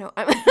 I don't know.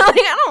 I'm like,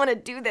 I don't want to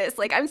do this.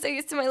 Like, I'm so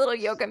used to my little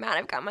yoga mat.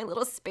 I've got my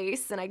little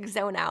space and I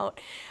zone out.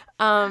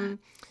 And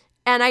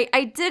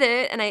I did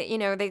it, and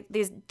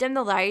they dim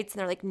the lights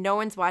and they're like, no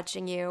one's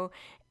watching you.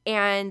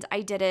 And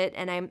I did it,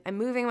 and I'm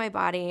moving my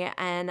body,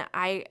 and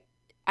I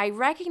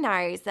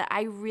recognized that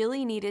I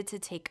really needed to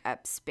take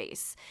up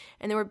space.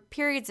 And there were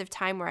periods of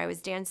time where I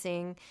was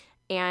dancing,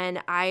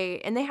 and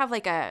they have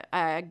like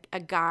a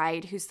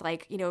guide who's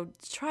like,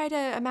 try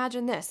to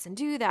imagine this and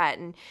do that.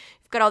 And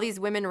you've got all these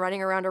women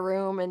running around a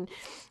room, and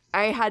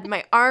I had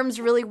my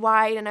arms really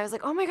wide, and I was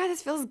like, oh my God,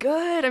 this feels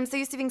good. I'm so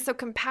used to being so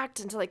compact,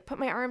 and to like put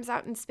my arms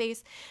out in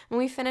space. When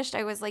we finished,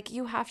 I was like,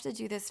 you have to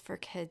do this for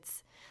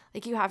kids.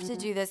 Like, you have to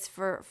do this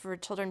for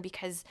children,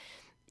 because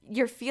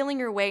you're feeling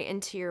your way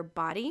into your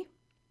body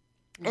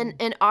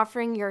and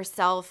offering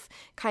yourself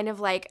kind of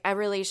like a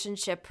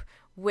relationship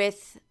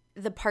with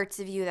the parts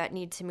of you that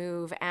need to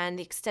move, and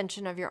the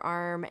extension of your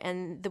arm,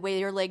 and the way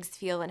your legs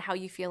feel and how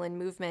you feel in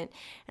movement.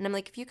 And I'm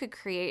like, if you could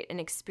create an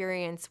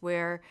experience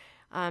where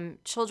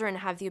children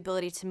have the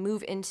ability to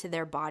move into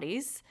their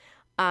bodies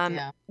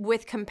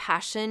with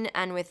compassion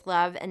and with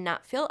love, and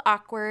not feel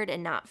awkward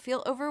and not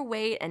feel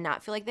overweight and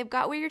not feel like they've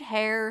got weird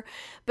hair,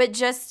 but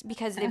just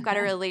because they've got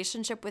a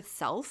relationship with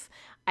self,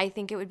 I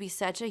think it would be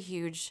such a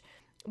huge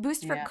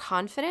boost for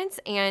confidence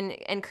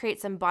and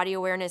create some body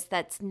awareness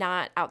that's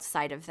not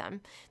outside of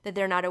them, that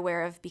they're not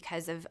aware of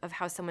because of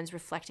how someone's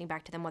reflecting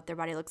back to them what their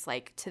body looks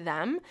like to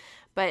them,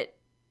 but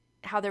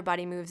how their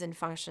body moves and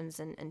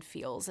functions and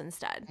feels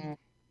instead.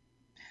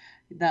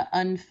 The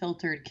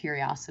unfiltered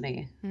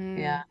curiosity.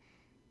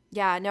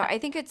 Yeah, no, I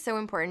think it's so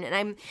important.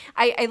 And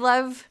I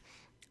love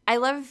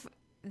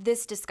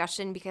this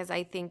discussion, because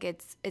I think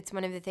it's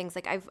one of the things,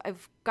 like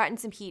I've gotten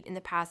some heat in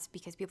the past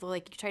because people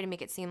like try to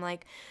make it seem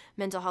like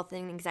mental health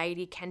and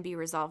anxiety can be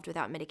resolved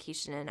without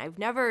medication, and I've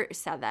never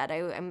said that.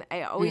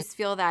 I always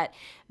feel that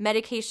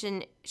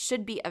medication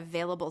should be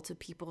available to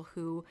people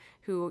who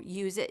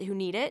use it, who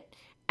need it,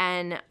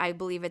 and I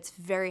believe it's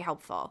very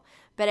helpful.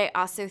 But I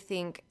also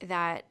think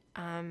that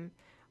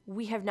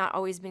we have not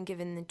always been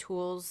given the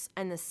tools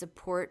and the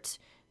support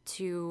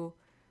to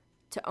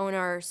own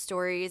our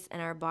stories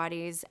and our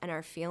bodies and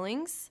our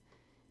feelings.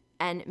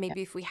 And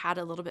maybe if we had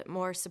a little bit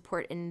more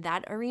support in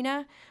that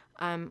arena,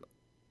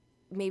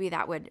 maybe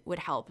that would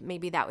help.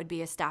 Maybe that would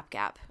be a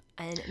stopgap.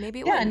 And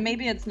maybe it would. And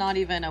maybe it's not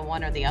even a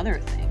one or the other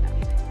thing.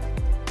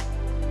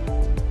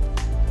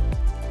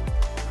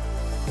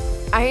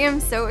 I am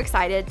so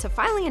excited to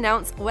finally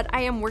announce what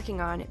I am working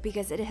on,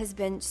 because it has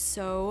been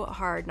so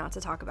hard not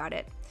to talk about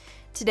it.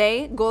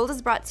 Today, Gold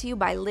is brought to you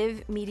by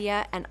Live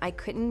Media, and I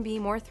couldn't be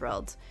more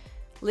thrilled.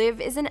 Live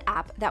is an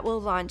app that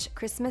will launch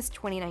Christmas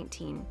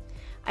 2019.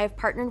 I have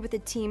partnered with a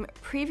team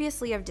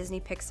previously of Disney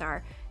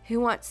Pixar who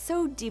want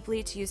so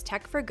deeply to use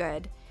tech for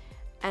good,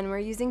 and we're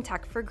using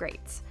tech for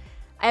great.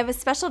 I have a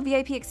special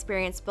VIP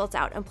experience built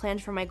out and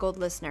planned for my Gold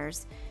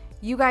listeners.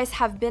 You guys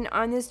have been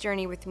on this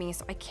journey with me,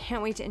 so I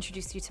can't wait to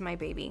introduce you to my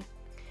baby.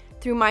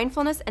 Through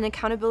mindfulness and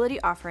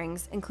accountability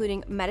offerings,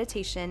 including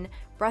meditation,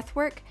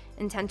 breathwork,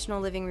 intentional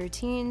living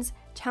routines,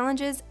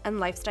 challenges, and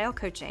lifestyle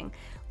coaching,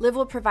 Liv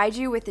will provide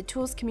you with the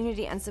tools,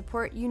 community, and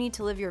support you need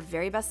to live your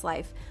very best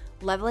life,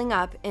 leveling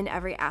up in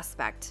every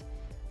aspect.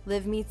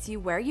 Liv meets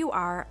you where you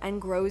are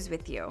and grows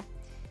with you.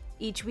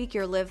 Each week,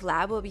 your Liv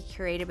Lab will be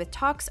curated with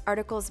talks,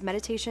 articles,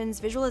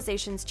 meditations,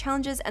 visualizations,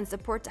 challenges, and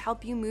support to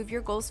help you move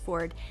your goals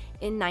forward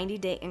in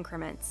 90-day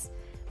increments.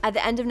 At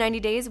the end of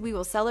 90 days, we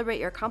will celebrate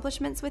your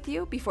accomplishments with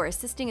you before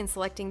assisting in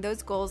selecting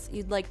those goals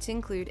you'd like to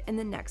include in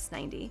the next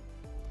 90.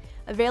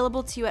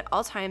 Available to you at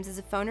all times is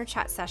a phone or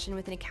chat session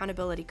with an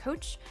accountability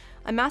coach,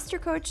 a master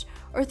coach,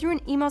 or through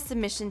an email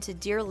submission to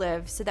Dear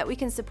Liv so that we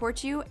can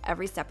support you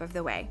every step of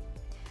the way.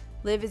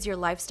 Liv is your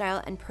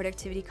lifestyle and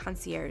productivity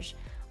concierge,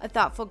 a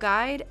thoughtful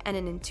guide and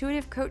an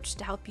intuitive coach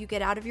to help you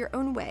get out of your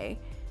own way,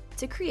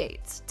 to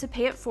create, to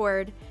pay it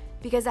forward,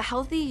 because a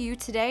healthy you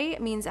today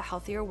means a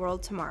healthier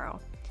world tomorrow.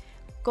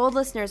 Gold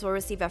listeners will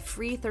receive a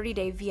free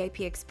 30-day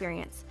VIP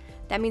experience.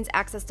 That means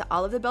access to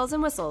all of the bells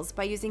and whistles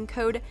by using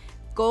code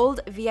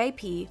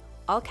GOLDVIP,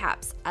 all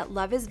caps, at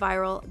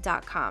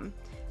loveisviral.com.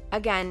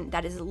 Again,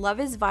 that is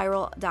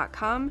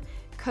loveisviral.com,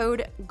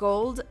 code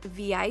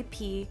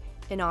GOLDVIP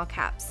in all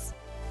caps.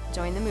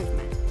 Join the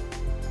movement.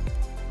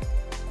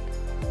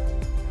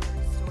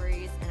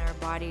 Stories and our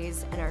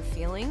bodies and our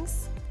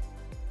feelings.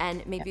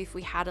 And maybe if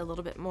we had a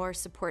little bit more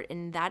support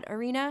in that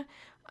arena,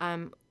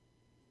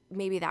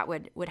 maybe that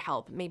would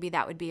help. Maybe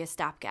that would be a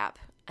stopgap.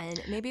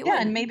 And maybe it would.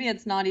 And maybe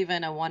it's not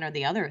even a one or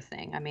the other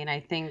thing. I mean, I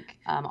think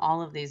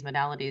all of these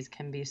modalities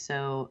can be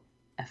so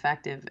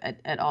effective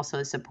at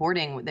also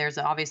supporting. There's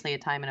obviously a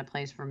time and a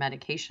place for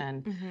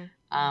medication,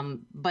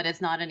 but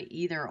it's not an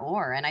either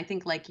or. And I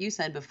think, like you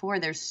said before,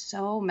 there's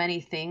so many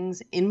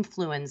things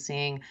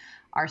influencing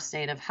our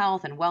state of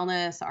health and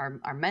wellness,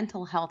 our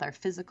mental health, our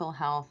physical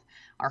health,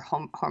 our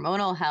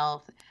hormonal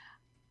health.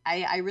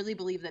 I really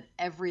believe that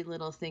every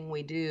little thing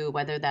we do,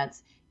 whether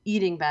that's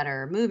eating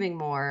better, moving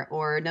more,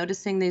 or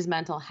noticing these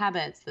mental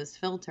habits, this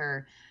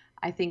filter,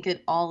 I think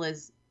it all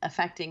is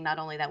affecting not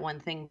only that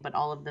one thing, but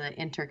all of the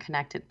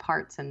interconnected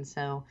parts. And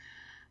so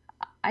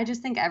I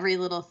just think every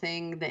little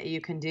thing that you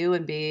can do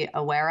and be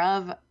aware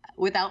of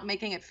without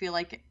making it feel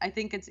like, I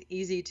think it's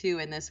easy to,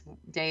 in this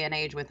day and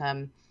age with,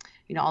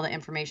 all the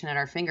information at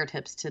our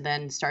fingertips, to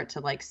then start to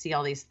like see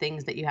all these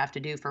things that you have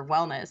to do for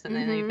wellness. And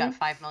then you've got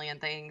 5 million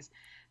things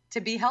to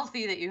be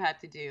healthy that you have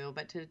to do,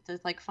 but to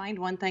like find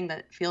one thing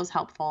that feels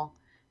helpful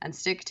and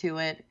stick to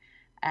it.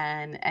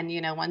 And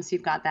once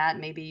you've got that,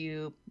 maybe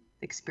you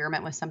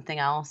experiment with something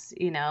else.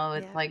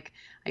 It's like,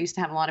 I used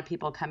to have a lot of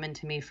people come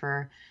into me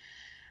for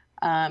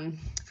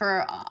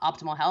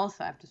optimal health,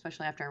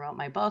 especially after I wrote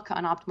my book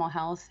on optimal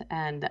health.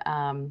 And,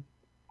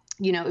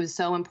 it was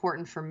so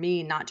important for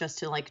me, not just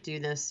to like do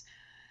this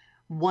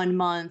 1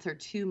 month or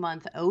 2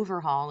 month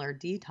overhaul or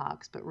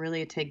detox, but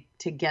really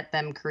to get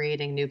them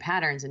creating new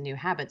patterns and new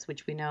habits,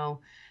 which we know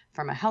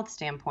from a health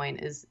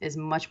standpoint is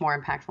much more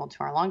impactful to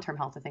our long-term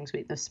health,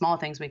 the small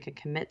things we could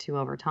commit to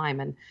over time.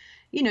 And,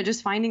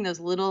 just finding those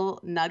little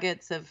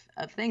nuggets of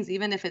things,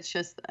 even if it's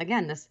just,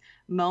 again, this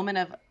moment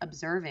of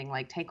observing,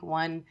 like take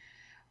one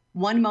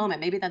moment,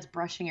 maybe that's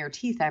brushing your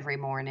teeth every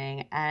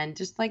morning, and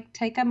just like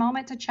take a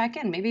moment to check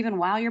in, maybe even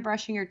while you're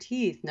brushing your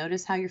teeth,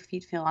 notice how your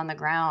feet feel on the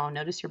ground,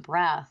 notice your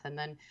breath. And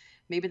then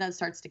maybe that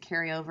starts to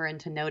carry over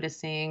into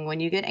noticing when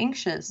you get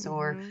anxious,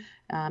 or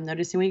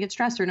noticing when you get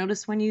stressed, or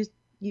notice when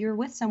you're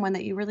with someone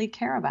that you really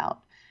care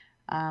about.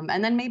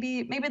 And then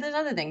maybe there's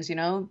other things,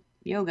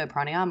 yoga,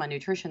 pranayama,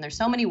 nutrition. There's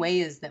so many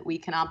ways that we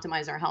can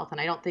optimize our health. And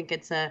I don't think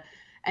it's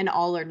an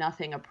all or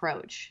nothing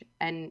approach.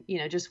 And,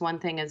 just one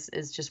thing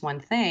is just one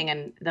thing.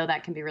 And though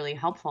that can be really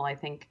helpful, I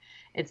think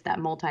it's that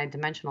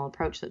multi-dimensional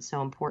approach that's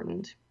so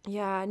important.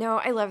 Yeah, no,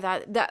 I love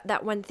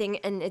that one thing.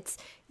 And it's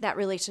that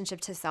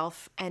relationship to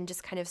self, and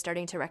just kind of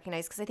starting to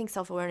recognize, because I think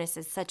self-awareness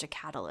is such a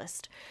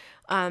catalyst.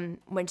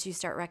 Once you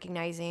start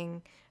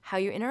recognizing how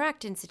you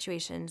interact in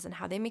situations and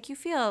how they make you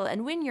feel,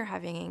 and when you're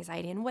having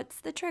anxiety and what's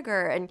the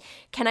trigger, and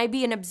can I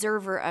be an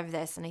observer of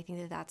this? And I think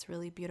that that's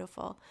really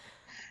beautiful.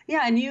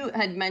 Yeah, and you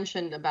had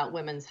mentioned about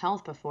women's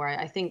health before.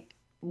 I think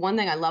one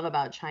thing I love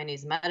about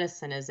Chinese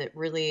medicine is it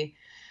really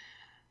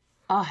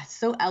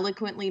so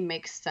eloquently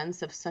makes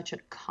sense of such a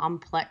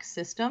complex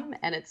system.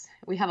 And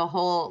we have a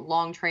whole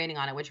long training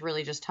on it, which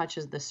really just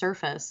touches the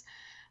surface.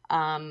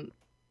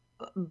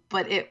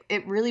 But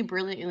it really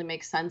brilliantly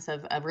makes sense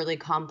of a really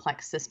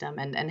complex system,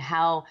 and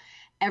how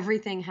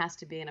everything has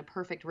to be in a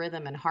perfect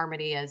rhythm and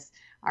harmony as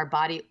our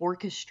body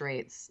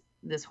orchestrates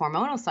this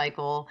hormonal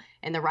cycle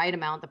in the right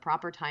amount, the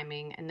proper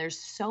timing. And there's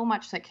so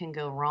much that can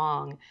go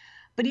wrong.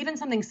 But even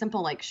something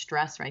simple like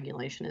stress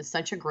regulation is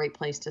such a great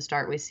place to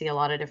start. We see a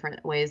lot of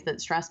different ways that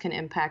stress can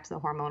impact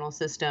the hormonal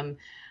system.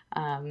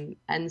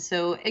 And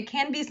so it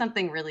can be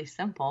something really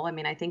simple. I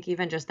mean, I think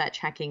even just that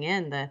checking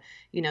in, the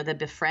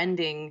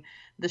befriending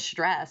the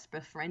stress,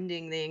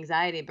 befriending the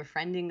anxiety,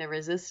 befriending the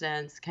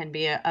resistance can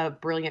be a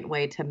brilliant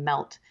way to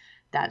melt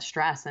that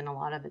stress and a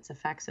lot of its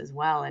effects as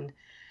well. And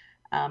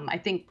I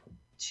think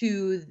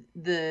to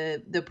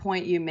the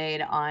point you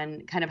made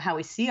on kind of how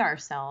we see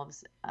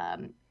ourselves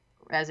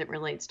as it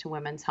relates to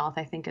women's health,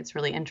 I think it's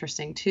really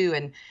interesting too.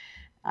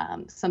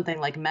 And something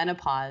like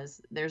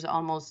menopause, there's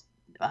almost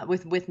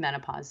with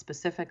menopause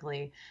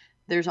specifically,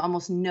 there's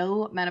almost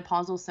no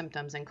menopausal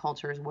symptoms in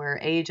cultures where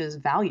age is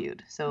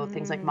valued. So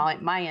things like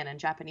Mayan and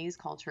Japanese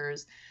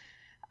cultures,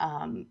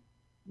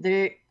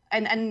 they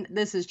and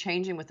this is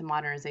changing with the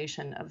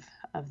modernization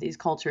of these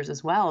cultures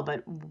as well.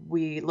 But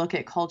we look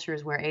at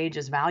cultures where age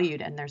is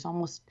valued, and there's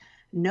almost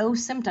no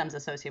symptoms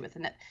associated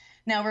with it.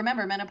 Now,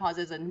 remember, menopause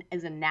is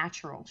a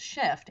natural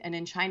shift, and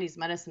in Chinese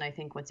medicine, I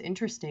think what's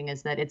interesting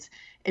is that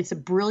it's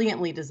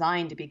brilliantly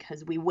designed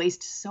because we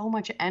waste so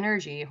much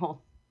energy.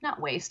 Well,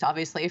 not waste,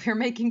 obviously. If you're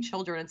making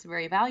children, it's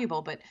very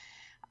valuable, but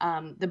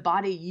the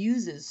body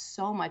uses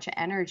so much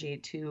energy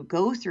to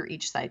go through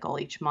each cycle,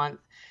 each month.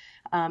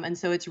 And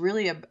so it's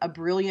really a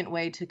brilliant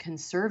way to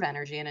conserve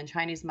energy. And in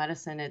Chinese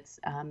medicine, it's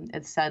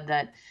said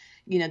that,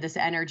 this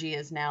energy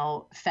is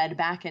now fed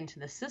back into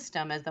the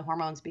system as the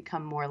hormones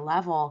become more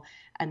level.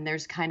 And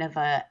there's kind of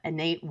a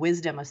innate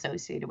wisdom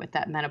associated with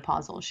that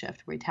menopausal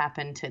shift. We tap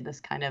into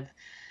this kind of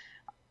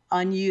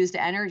unused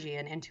energy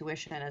and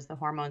intuition as the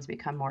hormones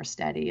become more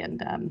steady.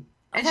 And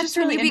it's that's just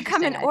really when you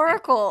become an interesting,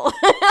 oracle.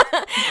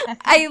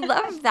 I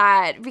love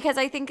that because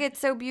I think it's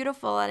so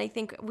beautiful. And I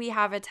think we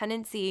have a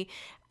tendency,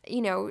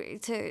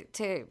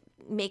 to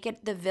make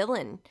it the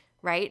villain,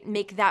 right?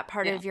 Make that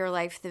part of your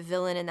life the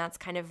villain. And that's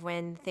kind of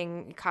when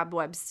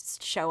cobwebs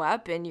show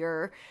up and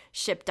you're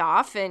shipped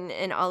off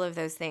and all of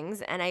those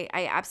things. And I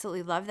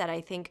absolutely love that.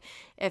 I think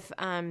if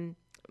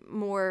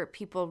more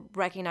people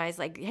recognize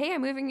like, hey,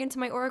 I'm moving into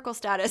my oracle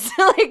status,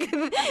 like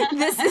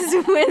this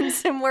is when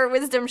some more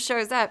wisdom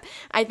shows up.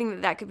 I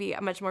think that could be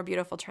a much more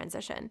beautiful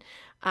transition.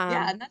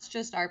 And that's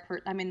just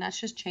that's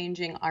just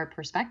changing our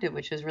perspective,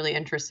 which is really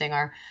interesting,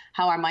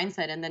 how our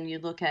mindset. And then you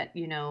look at,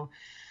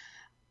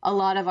 a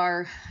lot of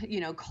our,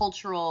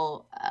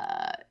 cultural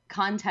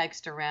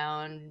context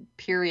around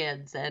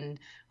periods and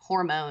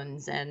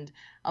hormones and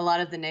a lot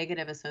of the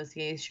negative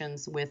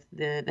associations with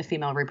the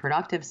female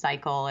reproductive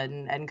cycle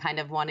and kind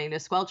of wanting to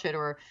squelch it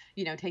or,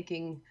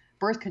 taking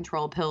birth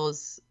control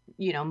pills,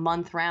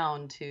 month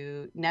round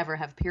to never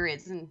have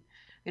periods. And,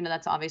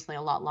 that's obviously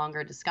a lot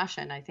longer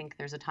discussion. I think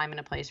there's a time and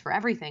a place for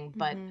everything,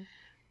 but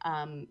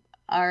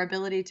our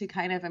ability to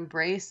kind of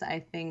embrace,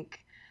 I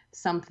think,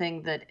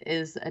 something that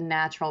is a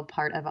natural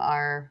part of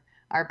our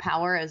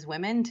power as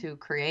women to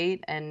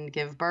create and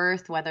give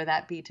birth, whether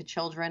that be to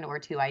children or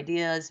to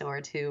ideas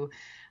or to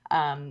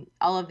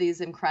all of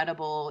these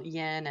incredible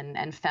yin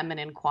and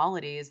feminine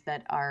qualities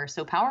that are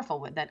so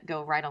powerful that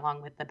go right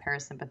along with the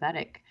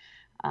parasympathetic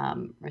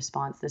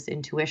response, this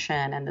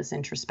intuition and this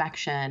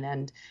introspection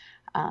and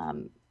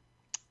our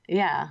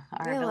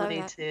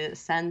ability to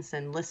sense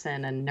and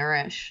listen and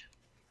nourish.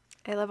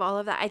 I love all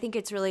of that. I think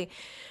it's really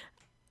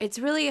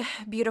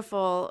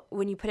beautiful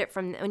when you put it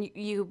when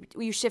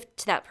you shift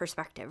to that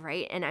perspective,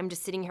 right? And I'm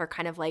just sitting here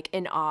kind of like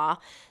in awe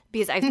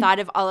because I've thought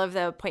of all of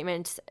the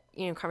appointments,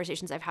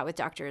 conversations I've had with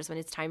doctors when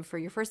it's time for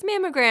your first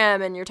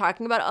mammogram and you're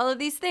talking about all of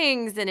these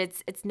things and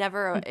it's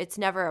never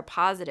a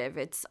positive.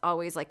 It's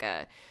always like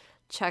a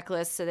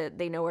checklist so that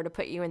they know where to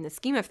put you in the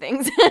scheme of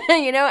things,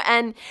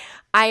 and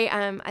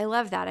I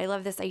love that. I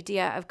love this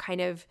idea of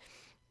kind of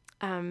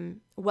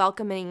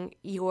welcoming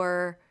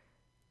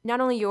not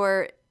only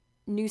your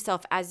new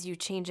self as you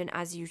change and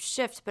as you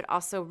shift, but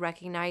also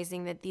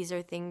recognizing that these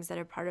are things that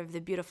are part of the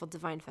beautiful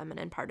divine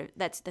feminine part of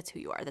that's who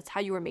you are. That's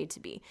how you were made to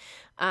be.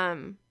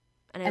 And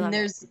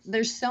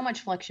there's so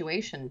much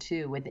fluctuation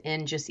too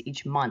within just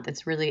each month.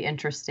 It's really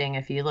interesting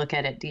if you look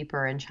at it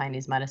deeper in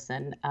Chinese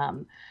medicine,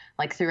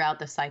 like throughout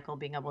the cycle,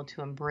 being able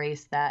to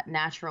embrace that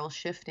natural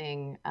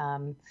shifting.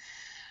 I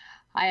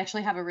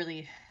actually have a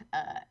really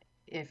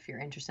if you're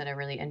interested, a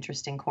really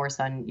interesting course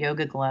on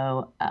Yoga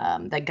Glow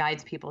that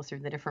guides people through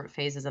the different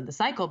phases of the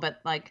cycle.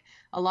 But like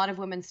a lot of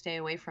women stay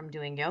away from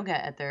doing yoga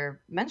at their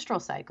menstrual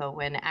cycle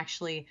when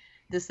actually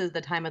this is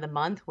the time of the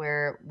month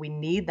where we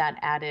need that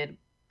added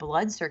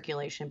blood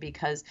circulation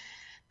because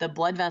the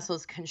blood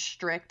vessels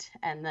constrict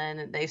and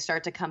then they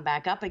start to come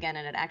back up again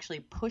and it actually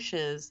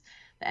pushes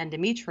the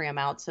endometrium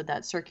out. So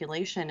that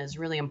circulation is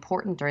really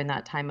important during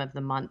that time of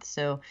the month.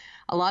 So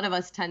a lot of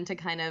us tend to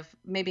kind of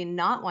maybe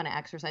not want to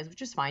exercise,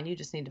 which is fine. You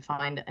just need to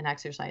find an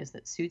exercise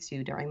that suits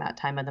you during that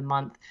time of the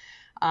month.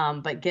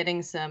 But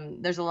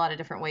there's a lot of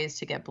different ways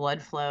to get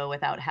blood flow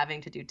without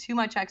having to do too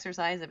much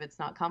exercise if it's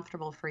not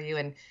comfortable for you.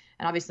 And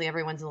obviously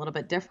everyone's a little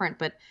bit different,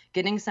 but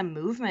getting some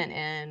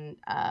movement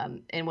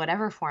in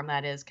whatever form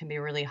that is can be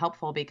really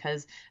helpful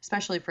because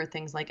especially for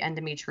things like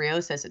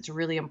endometriosis, it's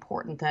really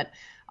important that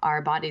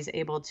our body's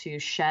able to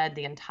shed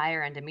the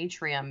entire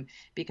endometrium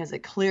because it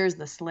clears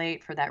the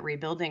slate for that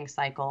rebuilding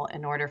cycle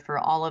in order for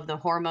all of the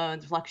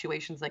hormones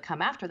fluctuations that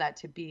come after that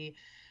to be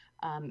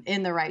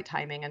in the right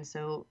timing. And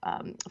so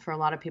for a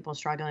lot of people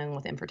struggling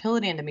with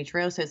infertility,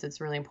 endometriosis, it's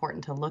really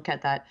important to look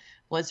at that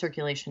blood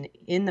circulation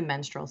in the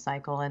menstrual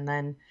cycle. And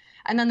then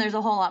there's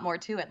a whole lot more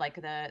to it. Like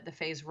the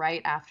phase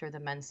right after the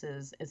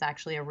menses is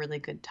actually a really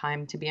good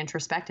time to be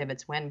introspective.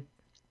 It's when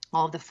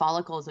all of the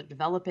follicles are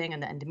developing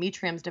and the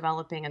endometrium's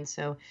developing. And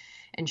so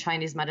in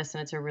Chinese medicine,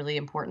 it's a really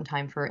important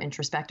time for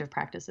introspective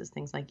practices,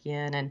 things like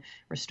yin and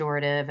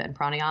restorative and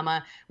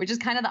pranayama, which is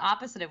kind of the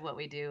opposite of what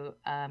we do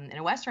in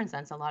a Western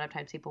sense. A lot of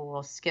times people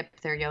will skip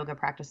their yoga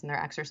practice and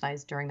their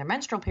exercise during their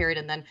menstrual period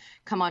and then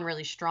come on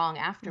really strong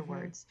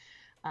afterwards.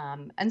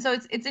 And so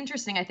it's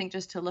interesting, I think,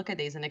 just to look at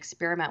these and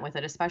experiment with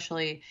it,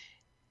 especially,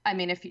 I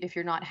mean, if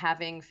you're not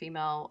having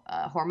female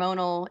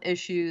hormonal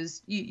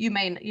issues, you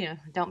may,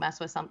 don't mess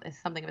with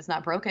something if it's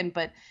not broken.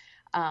 But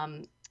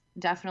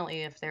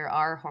definitely, if there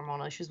are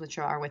hormonal issues, which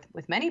are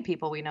with many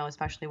people, we know,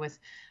 especially with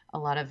a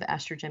lot of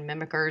estrogen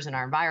mimickers in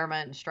our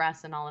environment and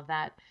stress and all of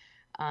that,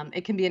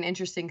 it can be an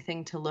interesting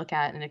thing to look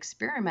at and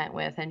experiment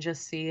with and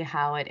just see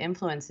how it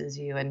influences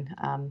you. And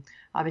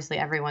obviously,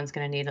 everyone's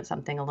going to need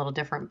something a little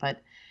different,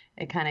 but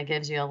it kind of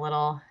gives you a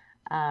little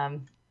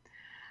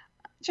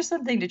just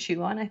something to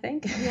chew on, I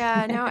think.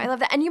 Yeah, no, I love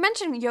that. And you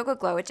mentioned Yoga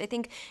Glow, which I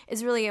think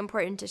is really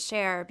important to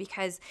share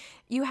because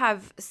you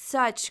have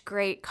such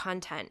great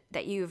content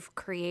that you've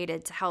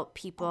created to help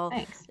people.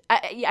 Thanks.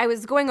 I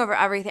was going over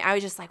everything. I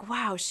was just like,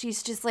 wow,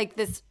 she's just like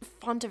this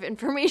font of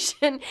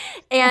information.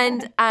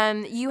 And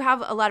you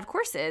have a lot of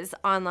courses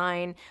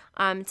online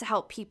to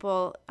help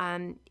people,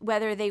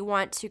 whether they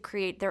want to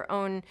create their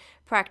own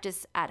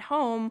practice at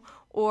home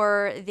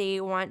or they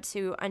want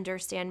to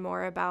understand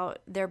more about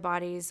their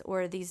bodies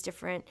or these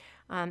different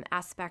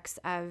aspects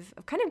of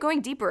kind of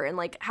going deeper and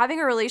like having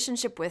a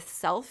relationship with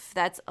self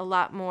that's a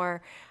lot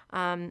more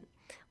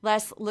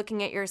less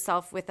looking at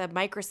yourself with a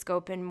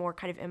microscope and more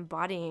kind of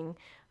embodying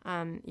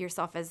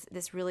yourself as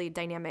this really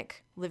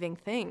dynamic living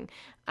thing.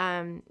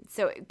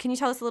 So can you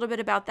tell us a little bit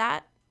about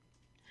that?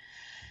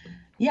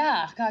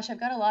 Yeah, gosh, I've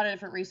got a lot of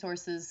different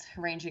resources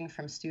ranging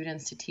from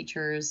students to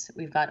teachers.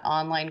 We've got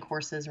online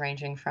courses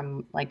ranging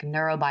from like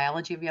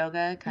neurobiology of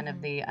yoga, kind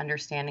of the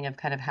understanding of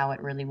kind of how it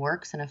really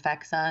works and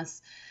affects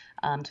us,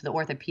 to the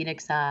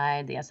orthopedic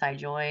side, the SI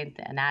joint,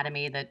 the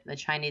anatomy, the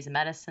Chinese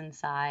medicine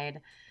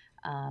side.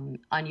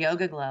 On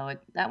Yoga Glow,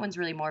 that one's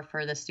really more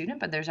for the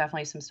student, but there's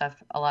definitely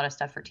a lot of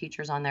stuff for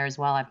teachers on there as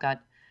well. I've got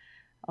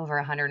over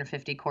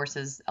 150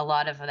 courses, a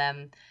lot of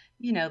them,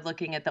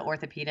 looking at the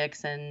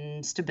orthopedics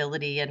and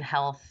stability and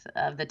health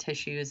of the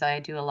tissues. I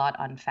do a lot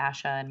on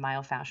fascia and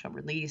myofascial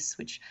release,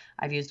 which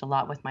I've used a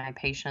lot with my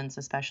patients,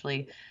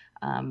 especially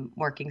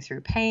working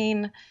through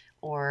pain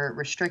or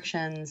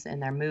restrictions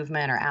in their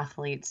movement or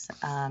athletes.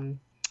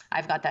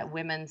 I've got that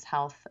women's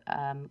health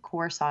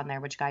course on there,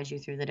 which guides you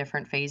through the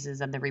different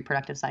phases of the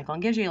reproductive cycle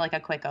and gives you like a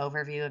quick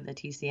overview of the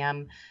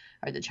TCM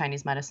or the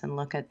Chinese medicine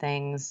look at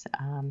things.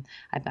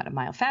 I've got a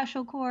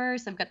myofascial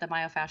course. I've got the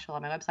myofascial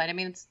on my website. I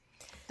mean,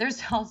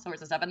 there's all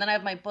sorts of stuff. And then I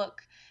have my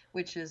book,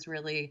 which is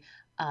really,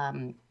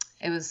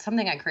 it was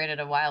something I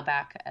created a while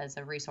back as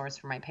a resource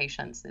for my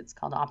patients. It's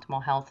called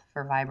Optimal Health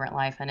for Vibrant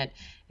Life. And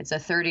it's a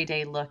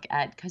 30-day look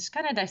at just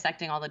kind of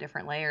dissecting all the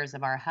different layers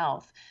of our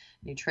health: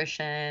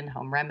 nutrition,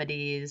 home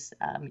remedies,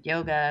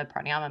 yoga,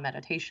 pranayama,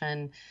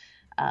 meditation,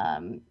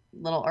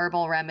 little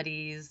herbal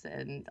remedies,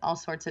 and all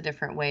sorts of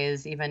different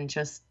ways, even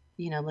just,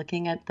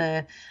 looking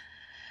at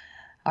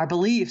our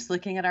beliefs,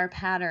 looking at our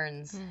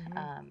patterns,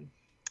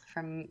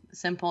 from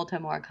simple to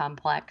more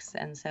complex.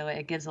 And so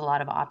it gives a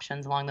lot of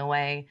options along the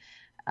way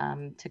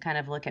to kind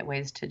of look at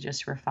ways to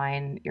just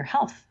refine your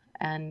health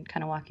and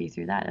kind of walk you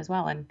through that as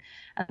well. And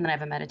then I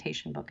have a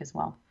meditation book as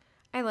well.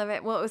 I love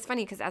it. Well, it was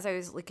funny because as I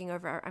was looking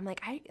over, I'm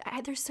like,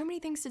 there's so many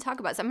things to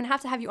talk about. So I'm going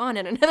to have you on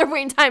at another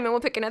point in time and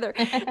we'll pick another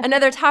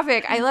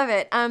topic. I love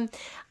it.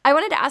 I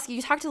wanted to ask you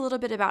talked a little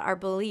bit about our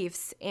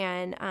beliefs.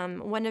 And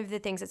one of the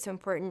things that's so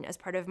important as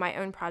part of my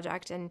own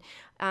project and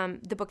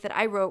the book that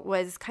I wrote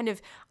was kind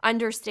of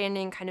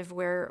understanding kind of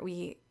where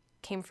we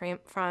came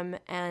from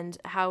and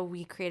how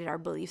we created our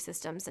belief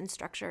systems and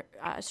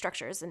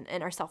structures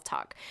and our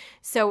self-talk.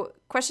 So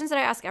questions that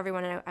I ask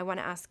everyone, and I want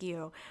to ask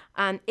you,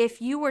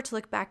 if you were to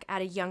look back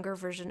at a younger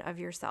version of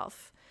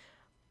yourself,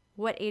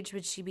 what age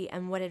would she be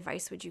and what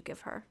advice would you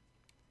give her?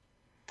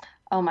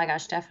 Oh my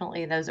gosh,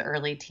 definitely those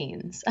early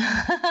teens.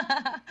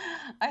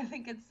 I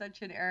think it's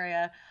such an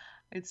area.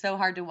 It's so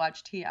hard to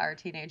watch our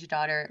teenage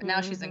daughter.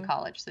 Now she's in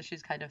college, so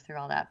she's kind of through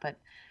all that. But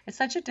it's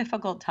such a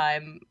difficult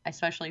time,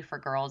 especially for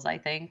girls, I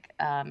think.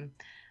 I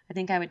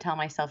think I would tell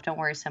myself, don't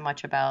worry so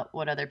much about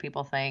what other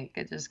people think.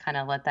 Just kind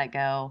of let that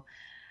go.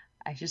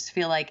 I just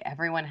feel like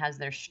everyone has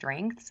their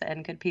strengths,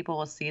 and good people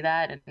will see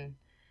that and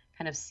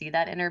kind of see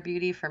that inner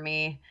beauty. For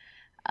me,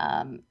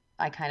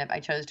 I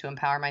chose to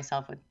empower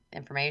myself with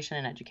information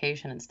and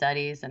education and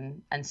studies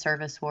and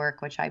service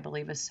work, which I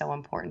believe is so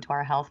important to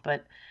our health.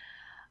 But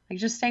like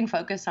just staying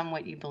focused on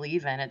what you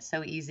believe in. It's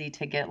so easy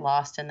to get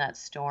lost in that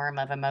storm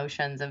of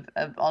emotions, of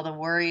all the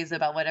worries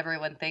about what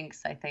everyone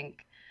thinks. I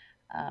think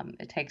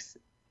it takes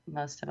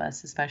most of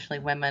us, especially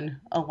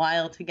women, a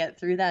while to get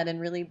through that and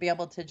really be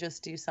able to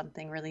just do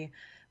something really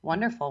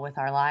wonderful with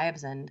our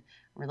lives and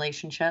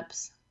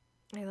relationships.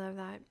 I love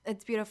that.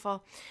 It's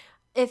beautiful.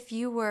 If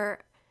you were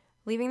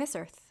leaving this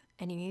earth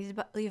and you needed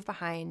to leave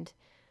behind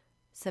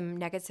some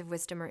nuggets of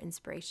wisdom or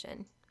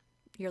inspiration,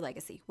 your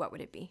legacy, what would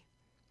it be?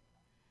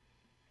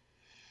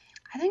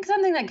 I think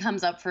something that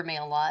comes up for me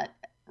a lot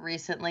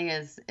recently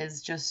is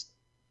just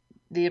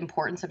the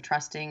importance of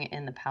trusting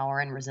in the power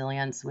and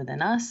resilience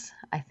within us.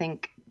 I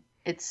think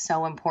it's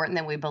so important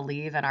that we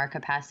believe in our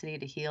capacity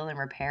to heal and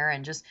repair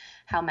and just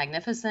how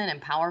magnificent and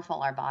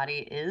powerful our body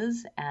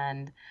is.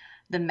 And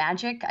the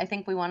magic, I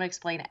think we want to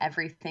explain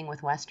everything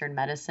with Western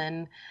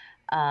medicine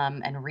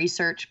and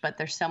research, but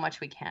there's so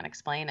much we can't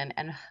explain.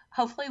 And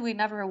hopefully we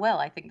never will.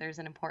 I think there's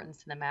an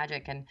importance to the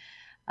magic. And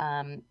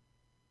um,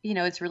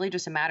 it's really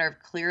just a matter of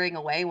clearing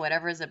away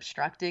whatever is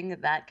obstructing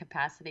that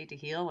capacity to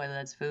heal, whether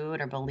that's food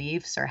or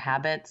beliefs or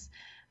habits.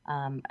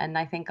 And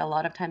I think a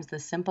lot of times the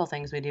simple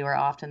things we do are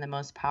often the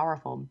most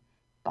powerful,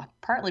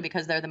 partly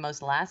because they're the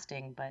most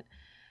lasting. But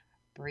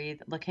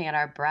looking at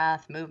our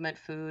breath, movement,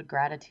 food,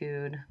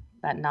 gratitude,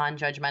 that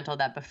non-judgmental,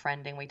 that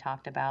befriending we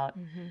talked about.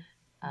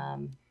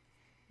 Um,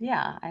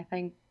 yeah, I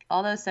think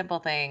all those simple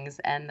things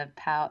and the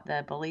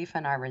belief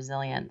in our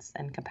resilience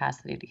and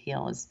capacity to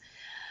heal is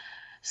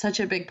such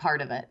a big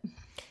part of it.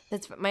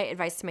 That's my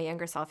advice to my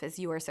younger self is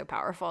you are so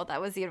powerful.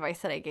 That was the advice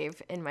that I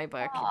gave in my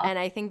book. Aw. And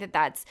I think that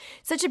that's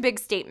such a big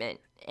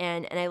statement.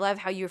 And I love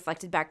how you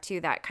reflected back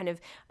to that kind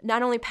of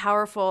not only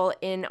powerful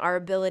in our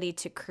ability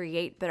to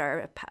create, but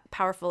are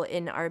powerful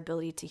in our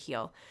ability to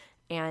heal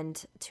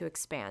and to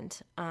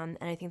expand. And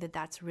I think that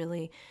that's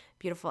really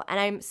beautiful. And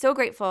I'm so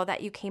grateful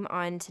that you came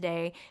on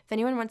today. If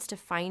anyone wants to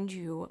find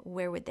you,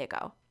 where would they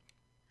go?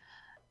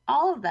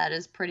 All of that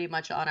is pretty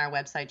much on our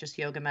website, just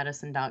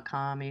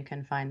yogamedicine.com. You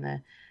can find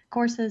the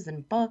courses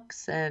and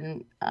books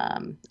and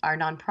our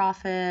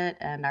nonprofit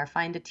and our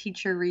Find a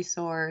Teacher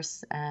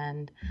resource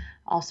and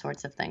all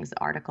sorts of things,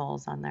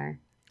 articles on there.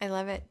 I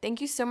love it. Thank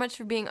you so much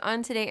for being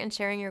on today and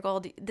sharing your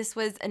gold. This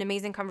was an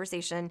amazing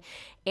conversation,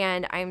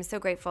 and I'm so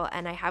grateful.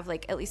 And I have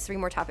at least 3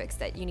 more topics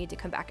that you need to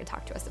come back and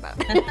talk to us about.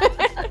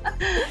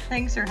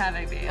 Thanks for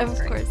having me. Of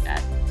course.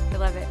 I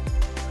love it.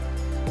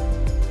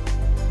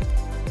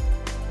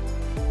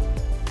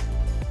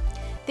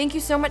 Thank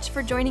you so much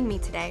for joining me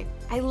today.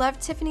 I love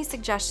Tiffany's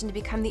suggestion to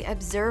become the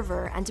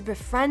observer and to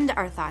befriend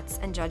our thoughts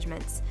and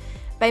judgments.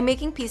 By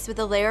making peace with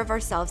the layer of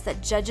ourselves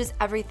that judges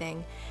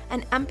everything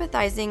and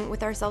empathizing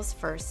with ourselves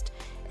first,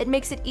 it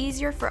makes it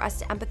easier for us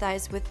to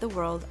empathize with the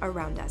world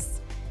around us.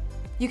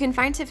 You can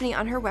find Tiffany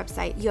on her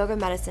website,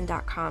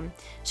 yogamedicine.com.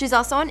 She's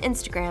also on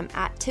Instagram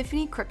at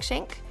Tiffany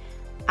Cruikshank,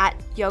 at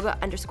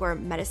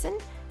yoga_medicine,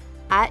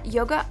 at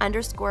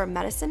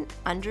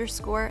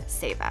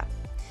yoga_medicine_seva.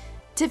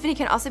 Tiffany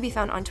can also be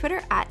found on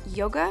Twitter at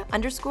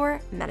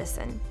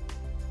yoga_medicine.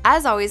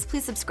 As always,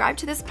 please subscribe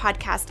to this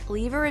podcast,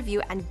 leave a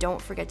review, and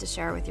don't forget to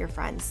share it with your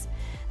friends.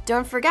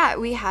 Don't forget,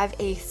 we have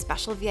a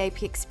special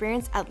VIP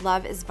experience at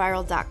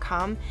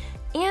loveisviral.com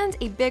and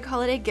a big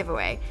holiday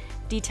giveaway.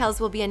 Details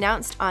will be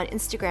announced on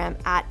Instagram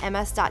at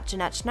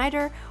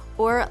ms.JeanetteSchneider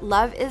or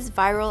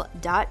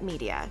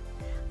loveisviral.media.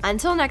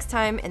 Until next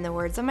time, in the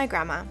words of my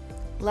grandma,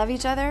 love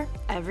each other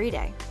every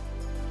day.